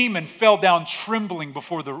 Every demon fell down trembling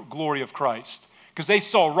before the glory of Christ, because they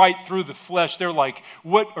saw right through the flesh. They're like,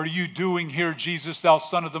 what are you doing here, Jesus, thou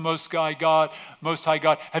Son of the Most High God?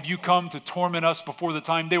 Have you come to torment us before the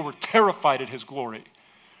time? They were terrified at his glory.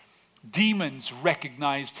 Demons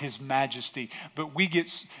recognized his majesty. But we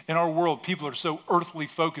get, in our world, people are so earthly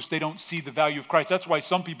focused, they don't see the value of Christ. That's why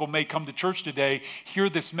some people may come to church today, hear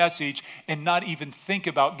this message, and not even think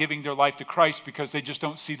about giving their life to Christ because they just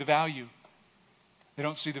don't see the value. They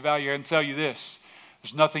don't see the value. I can tell you this.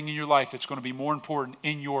 There's nothing in your life that's going to be more important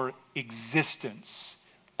in your existence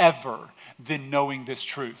ever than knowing this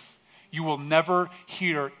truth. You will never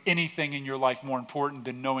hear anything in your life more important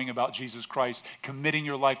than knowing about Jesus Christ, committing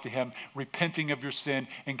your life to him, repenting of your sin,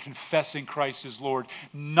 and confessing Christ as Lord.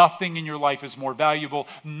 Nothing in your life is more valuable.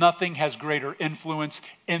 Nothing has greater influence,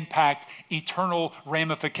 impact, eternal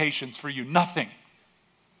ramifications for you. Nothing.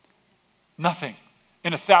 Nothing.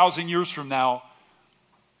 In 1,000 years from now,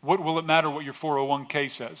 what will it matter what your 401k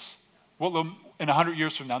says? What will, in 100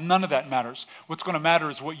 years from now? None of that matters. What's going to matter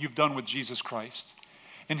is what you've done with Jesus Christ.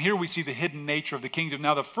 And here we see the hidden nature of the kingdom.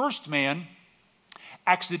 Now, the first man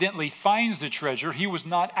accidentally finds the treasure. He was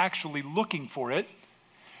not actually looking for it.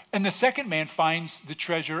 And the second man finds the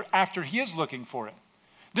treasure after he is looking for it.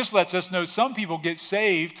 This lets us know some people get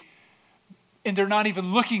saved and they're not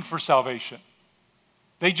even looking for salvation.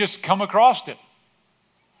 They just come across it.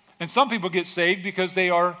 And some people get saved because they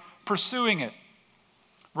are pursuing it.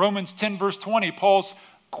 Romans 10 verse 20, Paul's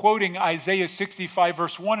quoting Isaiah 65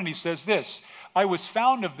 verse 1, and he says this, I was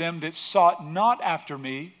found of them that sought not after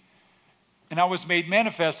me, and I was made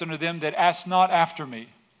manifest unto them that asked not after me.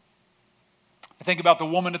 I think about the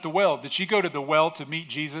woman at the well. Did she go to the well to meet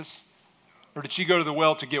Jesus? Or did she go to the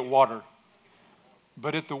well to get water?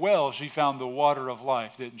 But at the well, she found the water of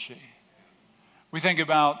life, didn't she? We think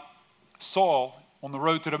about Saul on the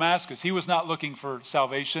road to Damascus. He was not looking for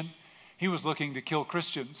salvation. He was looking to kill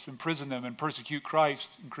Christians, imprison them, and persecute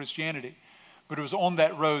Christ and Christianity. But it was on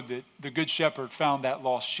that road that the good shepherd found that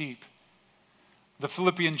lost sheep. The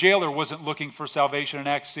Philippian jailer wasn't looking for salvation in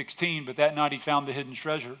Acts 16, but that night he found the hidden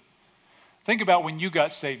treasure. Think about when you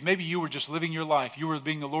got saved. Maybe you were just living your life. You were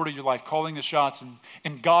being the Lord of your life, calling the shots,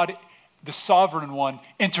 and God, the sovereign one,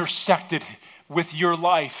 intersected with your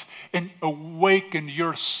life and awakened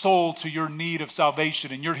your soul to your need of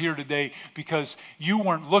salvation. And you're here today because you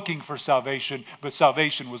weren't looking for salvation, but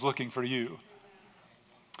salvation was looking for you.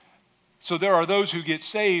 So there are those who get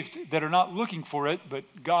saved that are not looking for it, but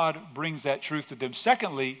God brings that truth to them.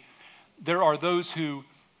 Secondly, there are those who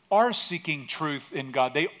are seeking truth in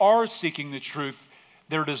God. They are seeking the truth.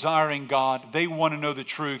 They're desiring God. They want to know the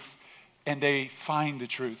truth, and they find the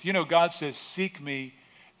truth. You know, God says, seek me,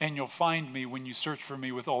 and you'll find me when you search for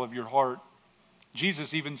me with all of your heart.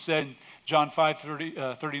 Jesus even said in John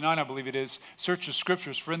 5:39, I believe it is, search the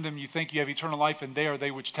scriptures, for in them you think you have eternal life, and they are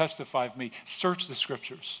they which testify of me. Search the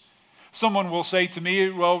scriptures. Someone will say to me,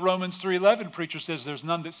 well, Romans 3:11, preacher says there's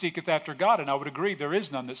none that seeketh after God, and I would agree, there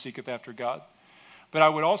is none that seeketh after God. But I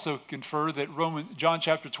would also confer that John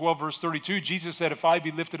chapter 12, verse 32, Jesus said, if I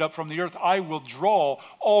be lifted up from the earth, I will draw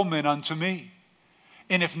all men unto me.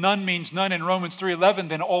 And if none means none in Romans 3:11,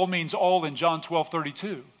 then all means all in John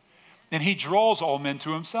 12:32. And he draws all men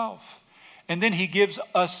to himself. And then he gives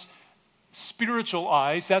us spiritual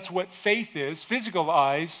eyes. That's what faith is. Physical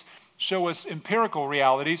eyes show us empirical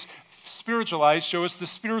realities. Spiritual eyes show us the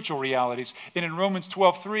spiritual realities. And in Romans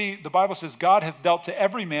 12:3, the Bible says, God hath dealt to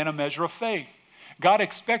every man a measure of faith. God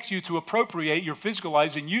expects you to appropriate your physical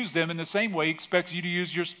eyes and use them in the same way he expects you to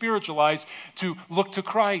use your spiritual eyes to look to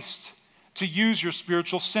Christ, to use your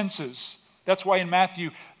spiritual senses. That's why in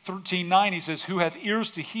Matthew 13:9 he says, who hath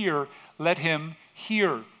ears to hear, let him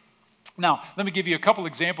hear. Now, let me give you a couple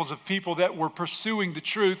examples of people that were pursuing the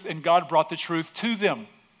truth and God brought the truth to them.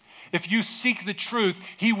 If you seek the truth,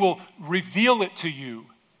 he will reveal it to you.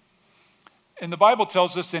 And the Bible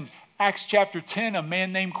tells us in Acts chapter 10, a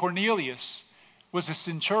man named Cornelius was a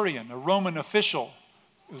centurion, a Roman official.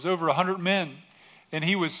 It was over 100 men. And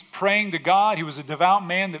he was praying to God. He was a devout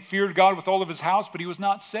man that feared God with all of his house, but he was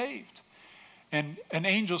not saved. And an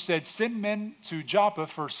angel said, send men to Joppa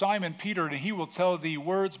for Simon Peter, and he will tell thee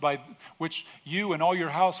words by which you and all your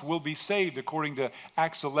house will be saved, according to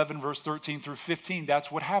Acts 11, verse 13 through 15. That's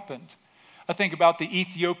what happened. I think about the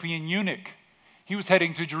Ethiopian eunuch. He was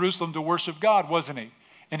heading to Jerusalem to worship God, wasn't he?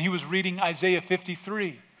 And he was reading Isaiah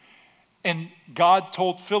 53. And God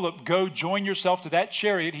told Philip, go join yourself to that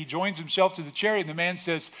chariot. He joins himself to the chariot, and the man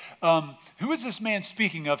says, who is this man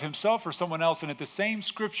speaking of, himself or someone else? And at the same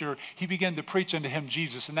scripture, he began to preach unto him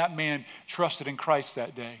Jesus, and that man trusted in Christ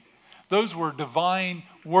that day. Those were divine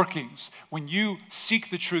workings. When you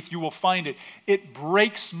seek the truth, you will find it. It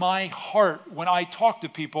breaks my heart when I talk to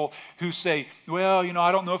people who say, well,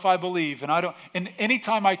 I don't know if I believe. And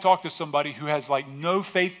anytime I talk to somebody who has like no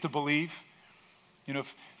faith to believe,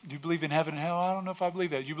 do you believe in heaven and hell? I don't know if I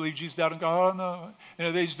believe that. You believe Jesus died and God? I don't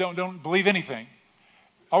know. They just don't believe anything.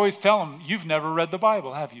 I always tell them, you've never read the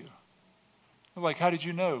Bible, have you? They're like, how did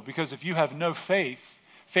you know? Because if you have no faith,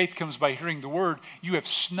 faith comes by hearing the word, you have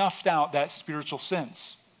snuffed out that spiritual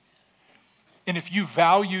sense. And if you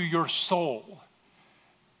value your soul,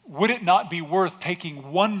 would it not be worth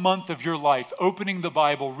taking 1 month of your life, opening the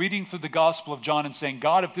Bible, reading through the Gospel of John and saying,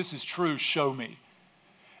 God, if this is true, show me.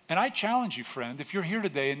 And I challenge you, friend, if you're here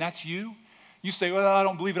today and that's you, you say, well, I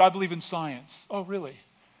don't believe it. I believe in science. Oh, really?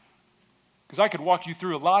 Because I could walk you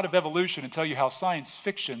through a lot of evolution and tell you how science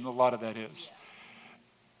fiction a lot of that is.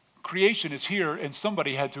 Creation is here and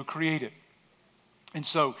somebody had to create it. And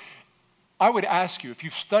so I would ask you, if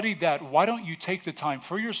you've studied that, why don't you take the time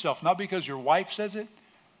for yourself, not because your wife says it,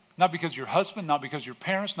 not because your husband, not because your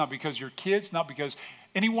parents, not because your kids, not because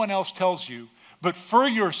anyone else tells you, but for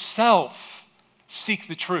yourself. Seek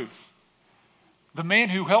the truth. The man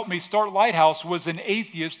who helped me start Lighthouse was an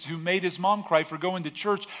atheist who made his mom cry for going to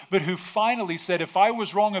church, but who finally said, if I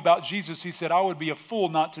was wrong about Jesus, he said, I would be a fool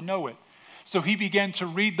not to know it. So he began to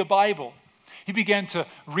read the Bible. He began to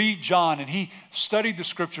read John, and he studied the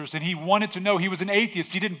scriptures, and he wanted to know. He was an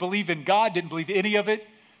atheist. He didn't believe in God, didn't believe any of it.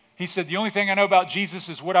 He said, the only thing I know about Jesus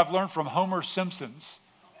is what I've learned from Homer Simpson's.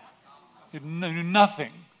 He knew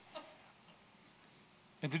nothing.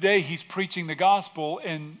 And today he's preaching the gospel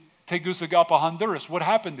in Tegucigalpa, Honduras. What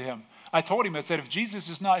happened to him? I told him, I said, if Jesus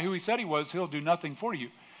is not who he said he was, he'll do nothing for you.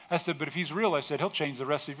 I said, but if he's real, I said, he'll change the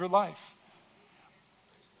rest of your life.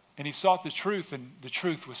 And he sought the truth, and the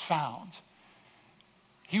truth was found.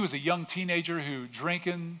 He was a young teenager who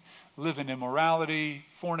drinking, living immorality,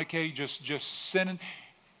 fornicating, just sinning,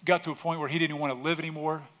 got to a point where he didn't want to live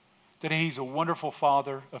anymore. Today he's a wonderful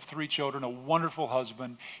father of 3 children, a wonderful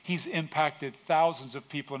husband. He's impacted thousands of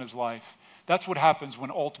people in his life. That's what happens when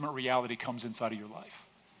ultimate reality comes inside of your life.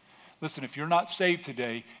 Listen, if you're not saved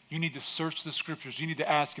today, you need to search the scriptures. You need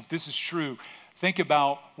to ask if this is true. Think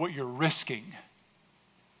about what you're risking.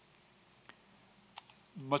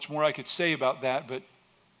 Much more I could say about that, but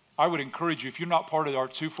I would encourage you, if you're not part of our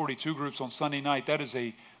 242 groups on Sunday night, that is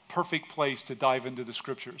a perfect place to dive into the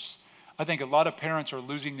scriptures. I think a lot of parents are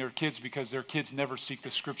losing their kids because their kids never seek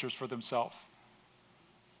the scriptures for themselves.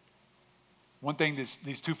 One thing these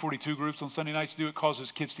 242 groups on Sunday nights do, it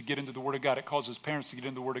causes kids to get into the Word of God. It causes parents to get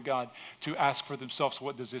into the Word of God, to ask for themselves,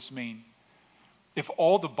 what does this mean? If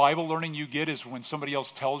all the Bible learning you get is when somebody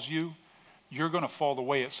else tells you, you're going to fall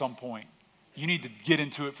away at some point. You need to get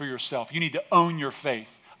into it for yourself. You need to own your faith.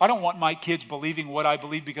 I don't want my kids believing what I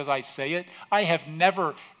believe because I say it. I have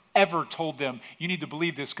never, ever told them, you need to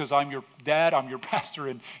believe this because I'm your dad, I'm your pastor,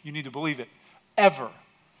 and you need to believe it. Ever.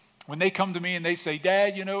 When they come to me and they say,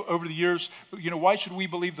 Dad, over the years, why should we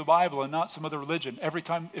believe the Bible and not some other religion? Every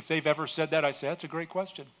time, if they've ever said that, I say, that's a great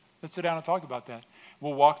question. Let's sit down and talk about that.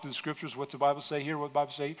 We'll walk through the scriptures. What's the Bible say here? What the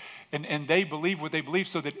Bible say? And they believe what they believe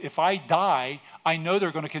so that if I die, I know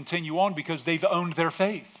they're going to continue on because they've owned their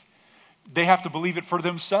faith. They have to believe it for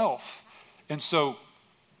themselves. And so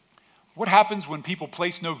what happens when people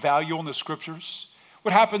place no value on the scriptures?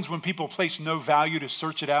 What happens when people place no value to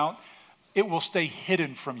search it out? It will stay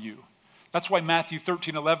hidden from you. That's why Matthew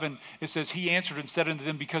 13:11, it says, He answered and said unto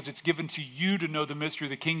them, because it's given to you to know the mystery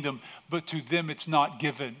of the kingdom, but to them it's not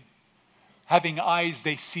given. Having eyes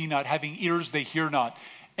they see not, having ears they hear not.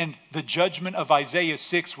 And the judgment of Isaiah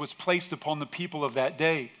 6 was placed upon the people of that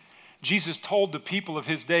day. Jesus told the people of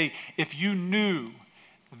his day, if you knew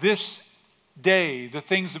this day the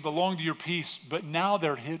things that belong to your peace, but now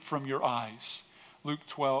they're hid from your eyes. Luke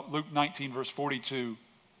 19, verse 42.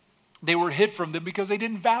 They were hid from them because they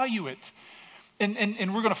didn't value it.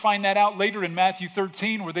 And we're going to find that out later in Matthew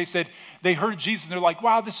 13, where they said they heard Jesus and they're like,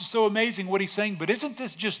 wow, this is so amazing what he's saying. But isn't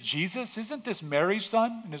this just Jesus? Isn't this Mary's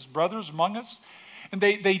son and his brothers among us? And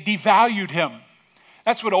they devalued him.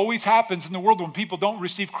 That's what always happens in the world when people don't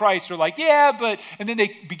receive Christ. They're like, yeah, but, and then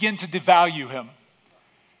they begin to devalue him.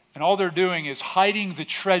 And all they're doing is hiding the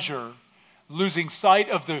treasure, losing sight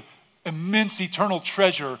of the immense eternal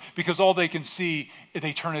treasure, because all they can see,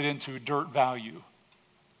 they turn it into dirt value.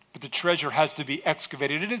 But the treasure has to be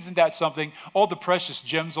excavated. And isn't that something? All the precious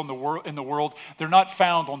gems in the world, they're not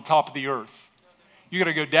found on top of the earth. You got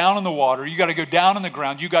to go down in the water. You got to go down in the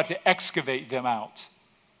ground. You got to excavate them out.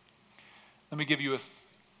 Let me give you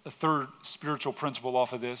a third spiritual principle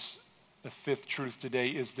off of this. The fifth truth today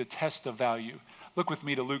is the test of value. Look with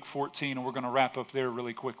me to Luke 14, and we're going to wrap up there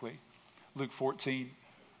really quickly. Luke 14.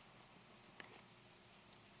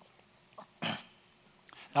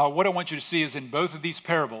 Now, what I want you to see is in both of these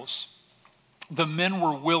parables, the men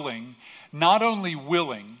were willing, not only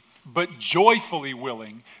willing, but joyfully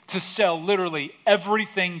willing to sell literally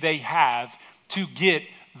everything they have to get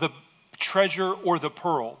the treasure or the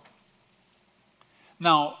pearl.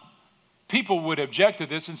 Now, people would object to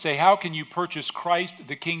this and say, how can you purchase Christ,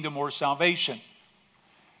 the kingdom, or salvation?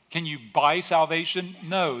 Can you buy salvation?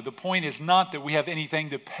 No, the point is not that we have anything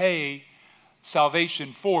to pay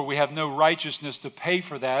salvation for. We have no righteousness to pay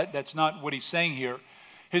for that. That's not what he's saying here.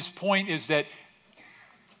 His point is that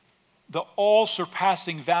the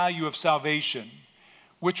all-surpassing value of salvation,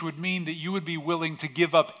 which would mean that you would be willing to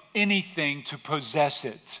give up anything to possess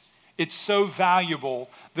it. It's so valuable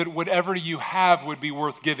that whatever you have would be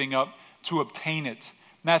worth giving up to obtain it.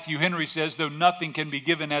 Matthew Henry says, though nothing can be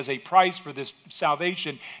given as a price for this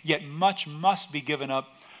salvation, yet much must be given up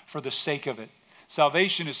for the sake of it.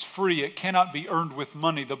 Salvation is free. It cannot be earned with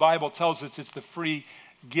money. The Bible tells us it's the free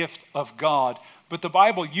gift of God. But the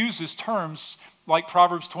Bible uses terms like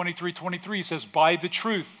Proverbs 23:23 says, buy the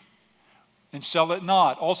truth and sell it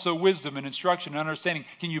not. Also wisdom and instruction and understanding.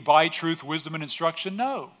 Can you buy truth, wisdom, and instruction?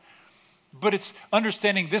 No. But it's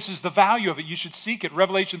understanding this is the value of it. You should seek it.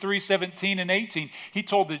 Revelation 3:17 and 18. He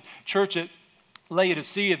told the church at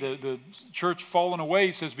Laodicea, the church fallen away,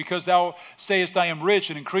 he says, because thou sayest I am rich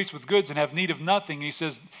and increase with goods and have need of nothing. He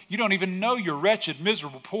says, you don't even know you're wretched,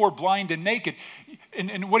 miserable, poor, blind, and naked.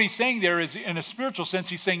 And what he's saying there is, in a spiritual sense,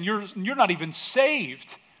 he's saying you're not even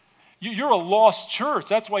saved. You're a lost church.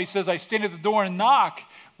 That's why he says, I stand at the door and knock,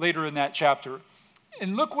 later in that chapter.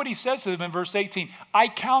 And look what he says to them in verse 18. I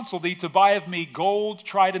counsel thee to buy of me gold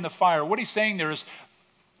tried in the fire. What he's saying there is,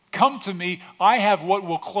 come to me, I have what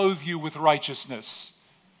will clothe you with righteousness.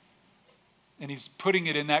 And he's putting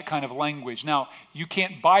it in that kind of language. Now, you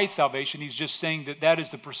can't buy salvation. He's just saying that that is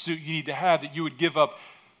the pursuit you need to have, that you would give up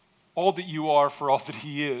all that you are for all that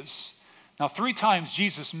he is. Now, 3 times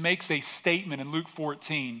Jesus makes a statement in Luke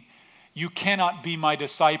 14. You cannot be my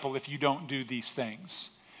disciple if you don't do these things.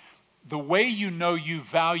 The way you know you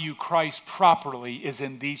value Christ properly is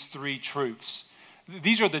in these 3 truths.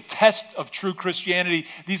 These are the tests of true Christianity.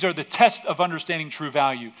 These are the tests of understanding true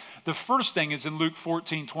value. The first thing is in Luke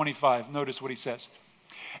 14:25. Notice what he says.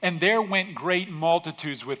 And there went great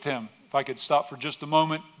multitudes with him. If I could stop for just a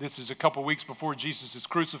moment. This is a couple weeks before Jesus is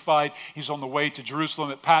crucified. He's on the way to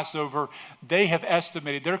Jerusalem at Passover. They have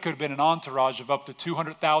estimated there could have been an entourage of up to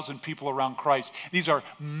 200,000 people around Christ. These are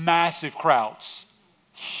massive crowds.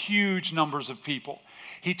 Huge numbers of people.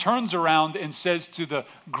 He turns around and says to the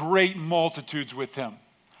great multitudes with him.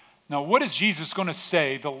 Now, what is Jesus going to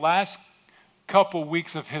say the last couple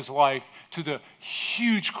weeks of his life to the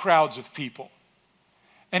huge crowds of people?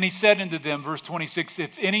 And he said unto them, verse 26,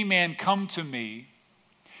 if any man come to me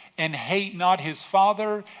and hate not his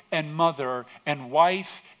father and mother and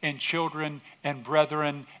wife and children and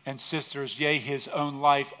brethren and sisters, yea, his own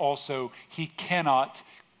life also, he cannot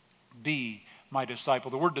be my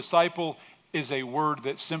disciple. The word disciple is a word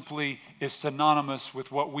that simply is synonymous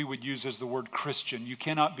with what we would use as the word Christian. You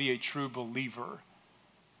cannot be a true believer.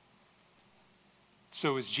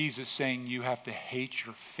 So is Jesus saying you have to hate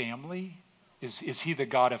your family? Is he the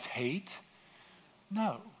God of hate?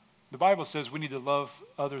 No. The Bible says we need to love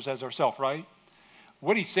others as ourselves, right?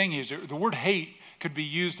 What he's saying is the word hate could be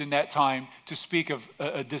used in that time to speak of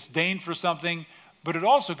a disdain for something, but it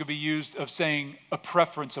also could be used of saying a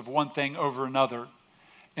preference of one thing over another.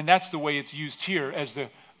 And that's the way it's used here, as the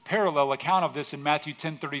parallel account of this in Matthew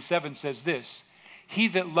 10:37 says this, he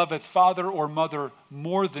that loveth father or mother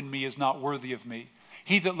more than me is not worthy of me.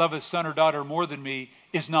 He that loveth son or daughter more than me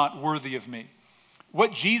is not worthy of me.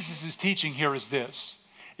 What Jesus is teaching here is this.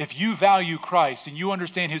 If you value Christ and you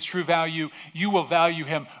understand his true value, you will value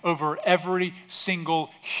him over every single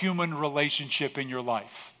human relationship in your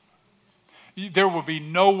life. There will be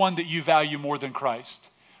no one that you value more than Christ.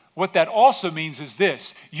 What that also means is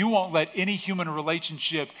this: you won't let any human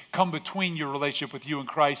relationship come between your relationship with you and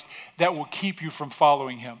Christ that will keep you from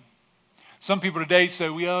following him. Some people today say,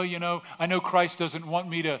 well, I know Christ doesn't want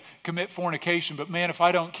me to commit fornication, but man, if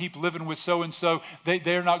I don't keep living with so-and-so,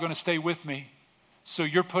 they're not going to stay with me. So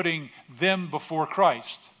you're putting them before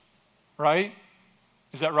Christ, right?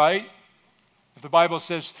 Is that right? If the Bible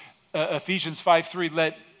says, Ephesians 5:3,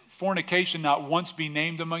 let fornication not once be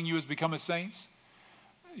named among you as becometh saints.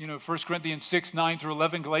 1 Corinthians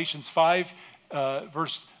 6:9-11, Galatians 5,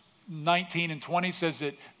 verse 19 and 20 says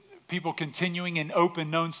that people continuing in open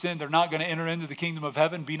known sin, they're not going to enter into the kingdom of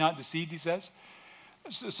heaven. Be not deceived, he says.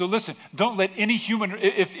 So listen, don't let any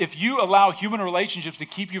if you allow human relationships to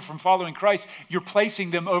keep you from following Christ, you're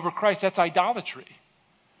placing them over Christ. That's idolatry.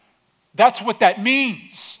 That's what that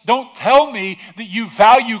means. Don't tell me that you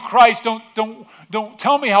value Christ. Don't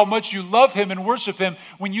tell me how much you love him and worship him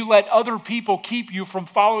when you let other people keep you from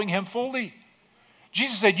following him fully.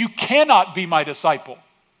 Jesus said, you cannot be my disciple.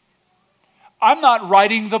 I'm not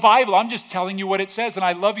writing the Bible. I'm just telling you what it says, and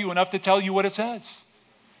I love you enough to tell you what it says.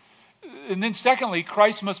 And then secondly,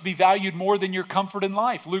 Christ must be valued more than your comfort in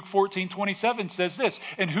life. Luke 14:27 says this,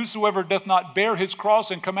 and whosoever doth not bear his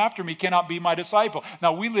cross and come after me cannot be my disciple.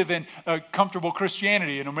 Now, we live in a comfortable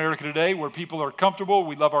Christianity in America today where people are comfortable.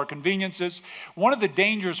 We love our conveniences. One of the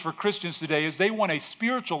dangers for Christians today is they want a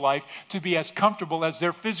spiritual life to be as comfortable as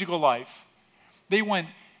their physical life. They want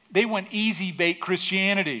easy bake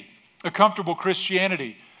Christianity, a comfortable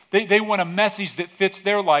Christianity. They want a message that fits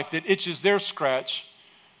their life, that itches their scratch,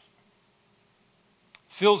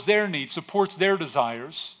 fills their needs, supports their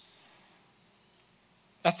desires.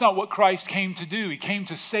 That's not what Christ came to do. He came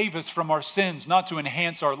to save us from our sins, not to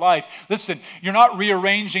enhance our life. Listen, you're not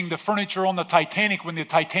rearranging the furniture on the Titanic when the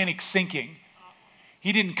Titanic's sinking.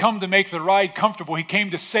 He didn't come to make the ride comfortable. He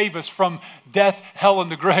came to save us from death, hell,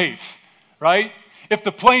 and the grave, right? If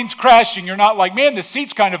the plane's crashing, you're not like, man, the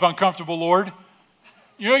seat's kind of uncomfortable, Lord.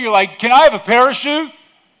 You're like, can I have a parachute?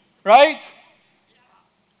 Right?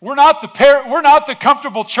 We're not the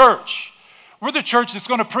comfortable church. We're the church that's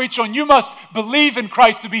going to preach on you must believe in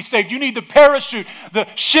Christ to be saved. You need the parachute. The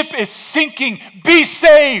ship is sinking. Be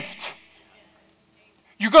saved.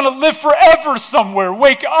 You're going to live forever somewhere.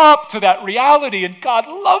 Wake up to that reality, and God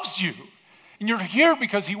loves you. And you're here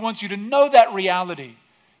because he wants you to know that reality.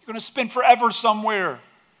 You're going to spend forever somewhere.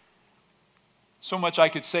 So much I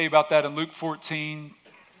could say about that in Luke 14.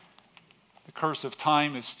 The curse of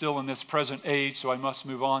time is still in this present age, so I must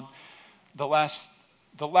move on. The last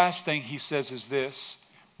thing he says is this: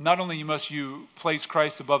 not only must you place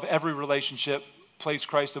Christ above every relationship, place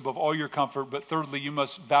Christ above all your comfort, but thirdly, you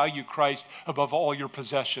must value Christ above all your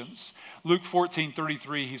possessions. Luke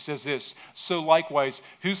 14:33, he says this: so likewise,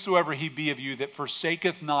 whosoever he be of you that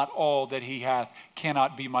forsaketh not all that he hath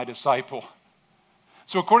cannot be my disciple.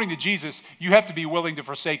 So according to Jesus, you have to be willing to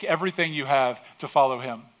forsake everything you have to follow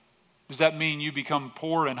him. Does that mean you become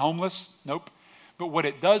poor and homeless? Nope. But what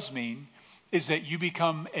it does mean is that you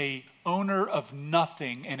become a owner of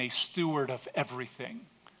nothing and a steward of everything.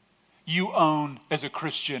 You own, as a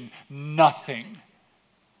Christian, nothing.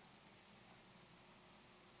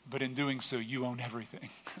 But in doing so, you own everything.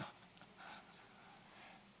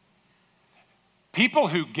 People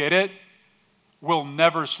who get it will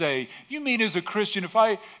never say, you mean as a Christian,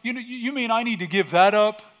 you mean I need to give that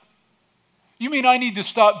up? You mean I need to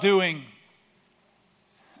stop doing?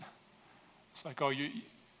 It's like, you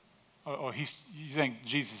think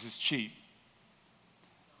Jesus is cheap.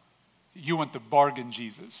 You want the bargain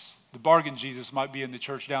Jesus. The bargain Jesus might be in the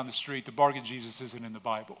church down the street. The bargain Jesus isn't in the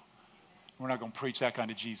Bible. We're not going to preach that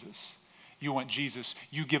kind of Jesus. You want Jesus,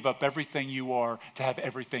 you give up everything you are to have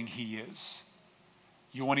everything he is.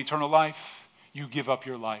 You want eternal life? You give up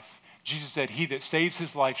your life. Jesus said, he that saves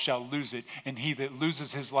his life shall lose it, and he that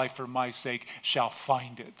loses his life for my sake shall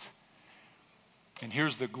find it. And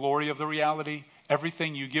here's the glory of the reality.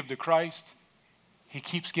 Everything you give to Christ, he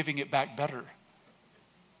keeps giving it back better.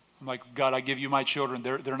 I'm like, God, I give you my children.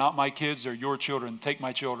 They're not my kids, they're your children. Take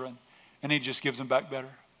my children. And he just gives them back better.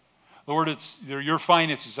 Lord, they're your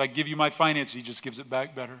finances. I give you my finances. He just gives it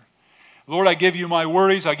back better. Lord, I give you my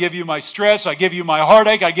worries, I give you my stress, I give you my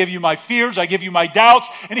heartache, I give you my fears, I give you my doubts,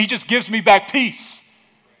 and he just gives me back peace.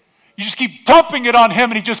 You just keep dumping it on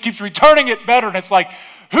him, and he just keeps returning it better. And it's like,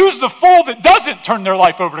 who's the fool that doesn't turn their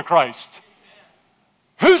life over to Christ?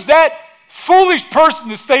 Who's that foolish person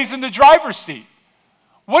that stays in the driver's seat?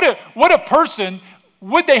 What a person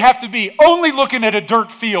would they have to be, only looking at a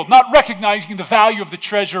dirt field, not recognizing the value of the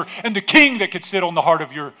treasure and the king that could sit on the heart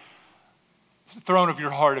of your throne of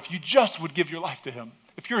your heart, if you just would give your life to him.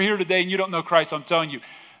 If you're here today and you don't know Christ, I'm telling you,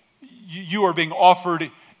 you are being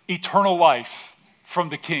offered eternal life from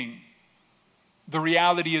the King. The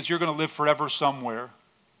reality is you're going to live forever somewhere.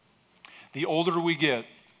 The older we get,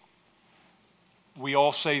 we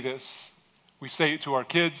all say this. We say it to our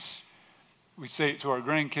kids. We say it to our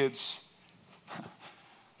grandkids.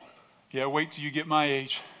 Yeah, wait till you get my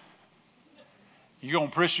age. You're going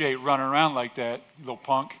to appreciate running around like that, you little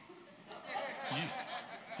punk.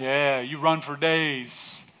 You run for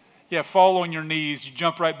days. Yeah, fall on your knees. You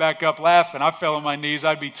jump right back up laughing. I fell on my knees.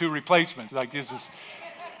 I'd be 2 replacements. Like this is,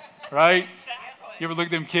 right? You ever look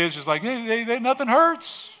at them kids just like, hey, nothing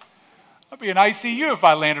hurts. I'd be in ICU if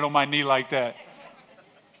I landed on my knee like that.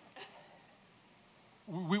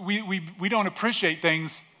 We don't appreciate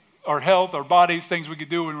things, our health, our bodies, things we could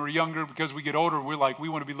do when we're younger. Because we get older, we want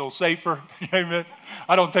to be a little safer. Amen.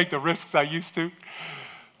 I don't take the risks I used to.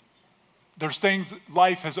 There's things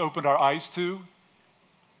life has opened our eyes to.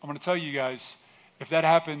 I'm going to tell you guys, if that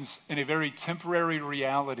happens in a very temporary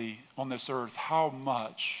reality on this earth, how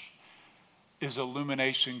much is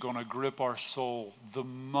illumination going to grip our soul the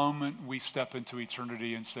moment we step into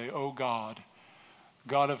eternity and say, oh God,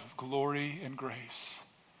 God of glory and grace,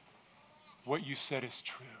 what you said is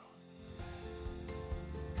true.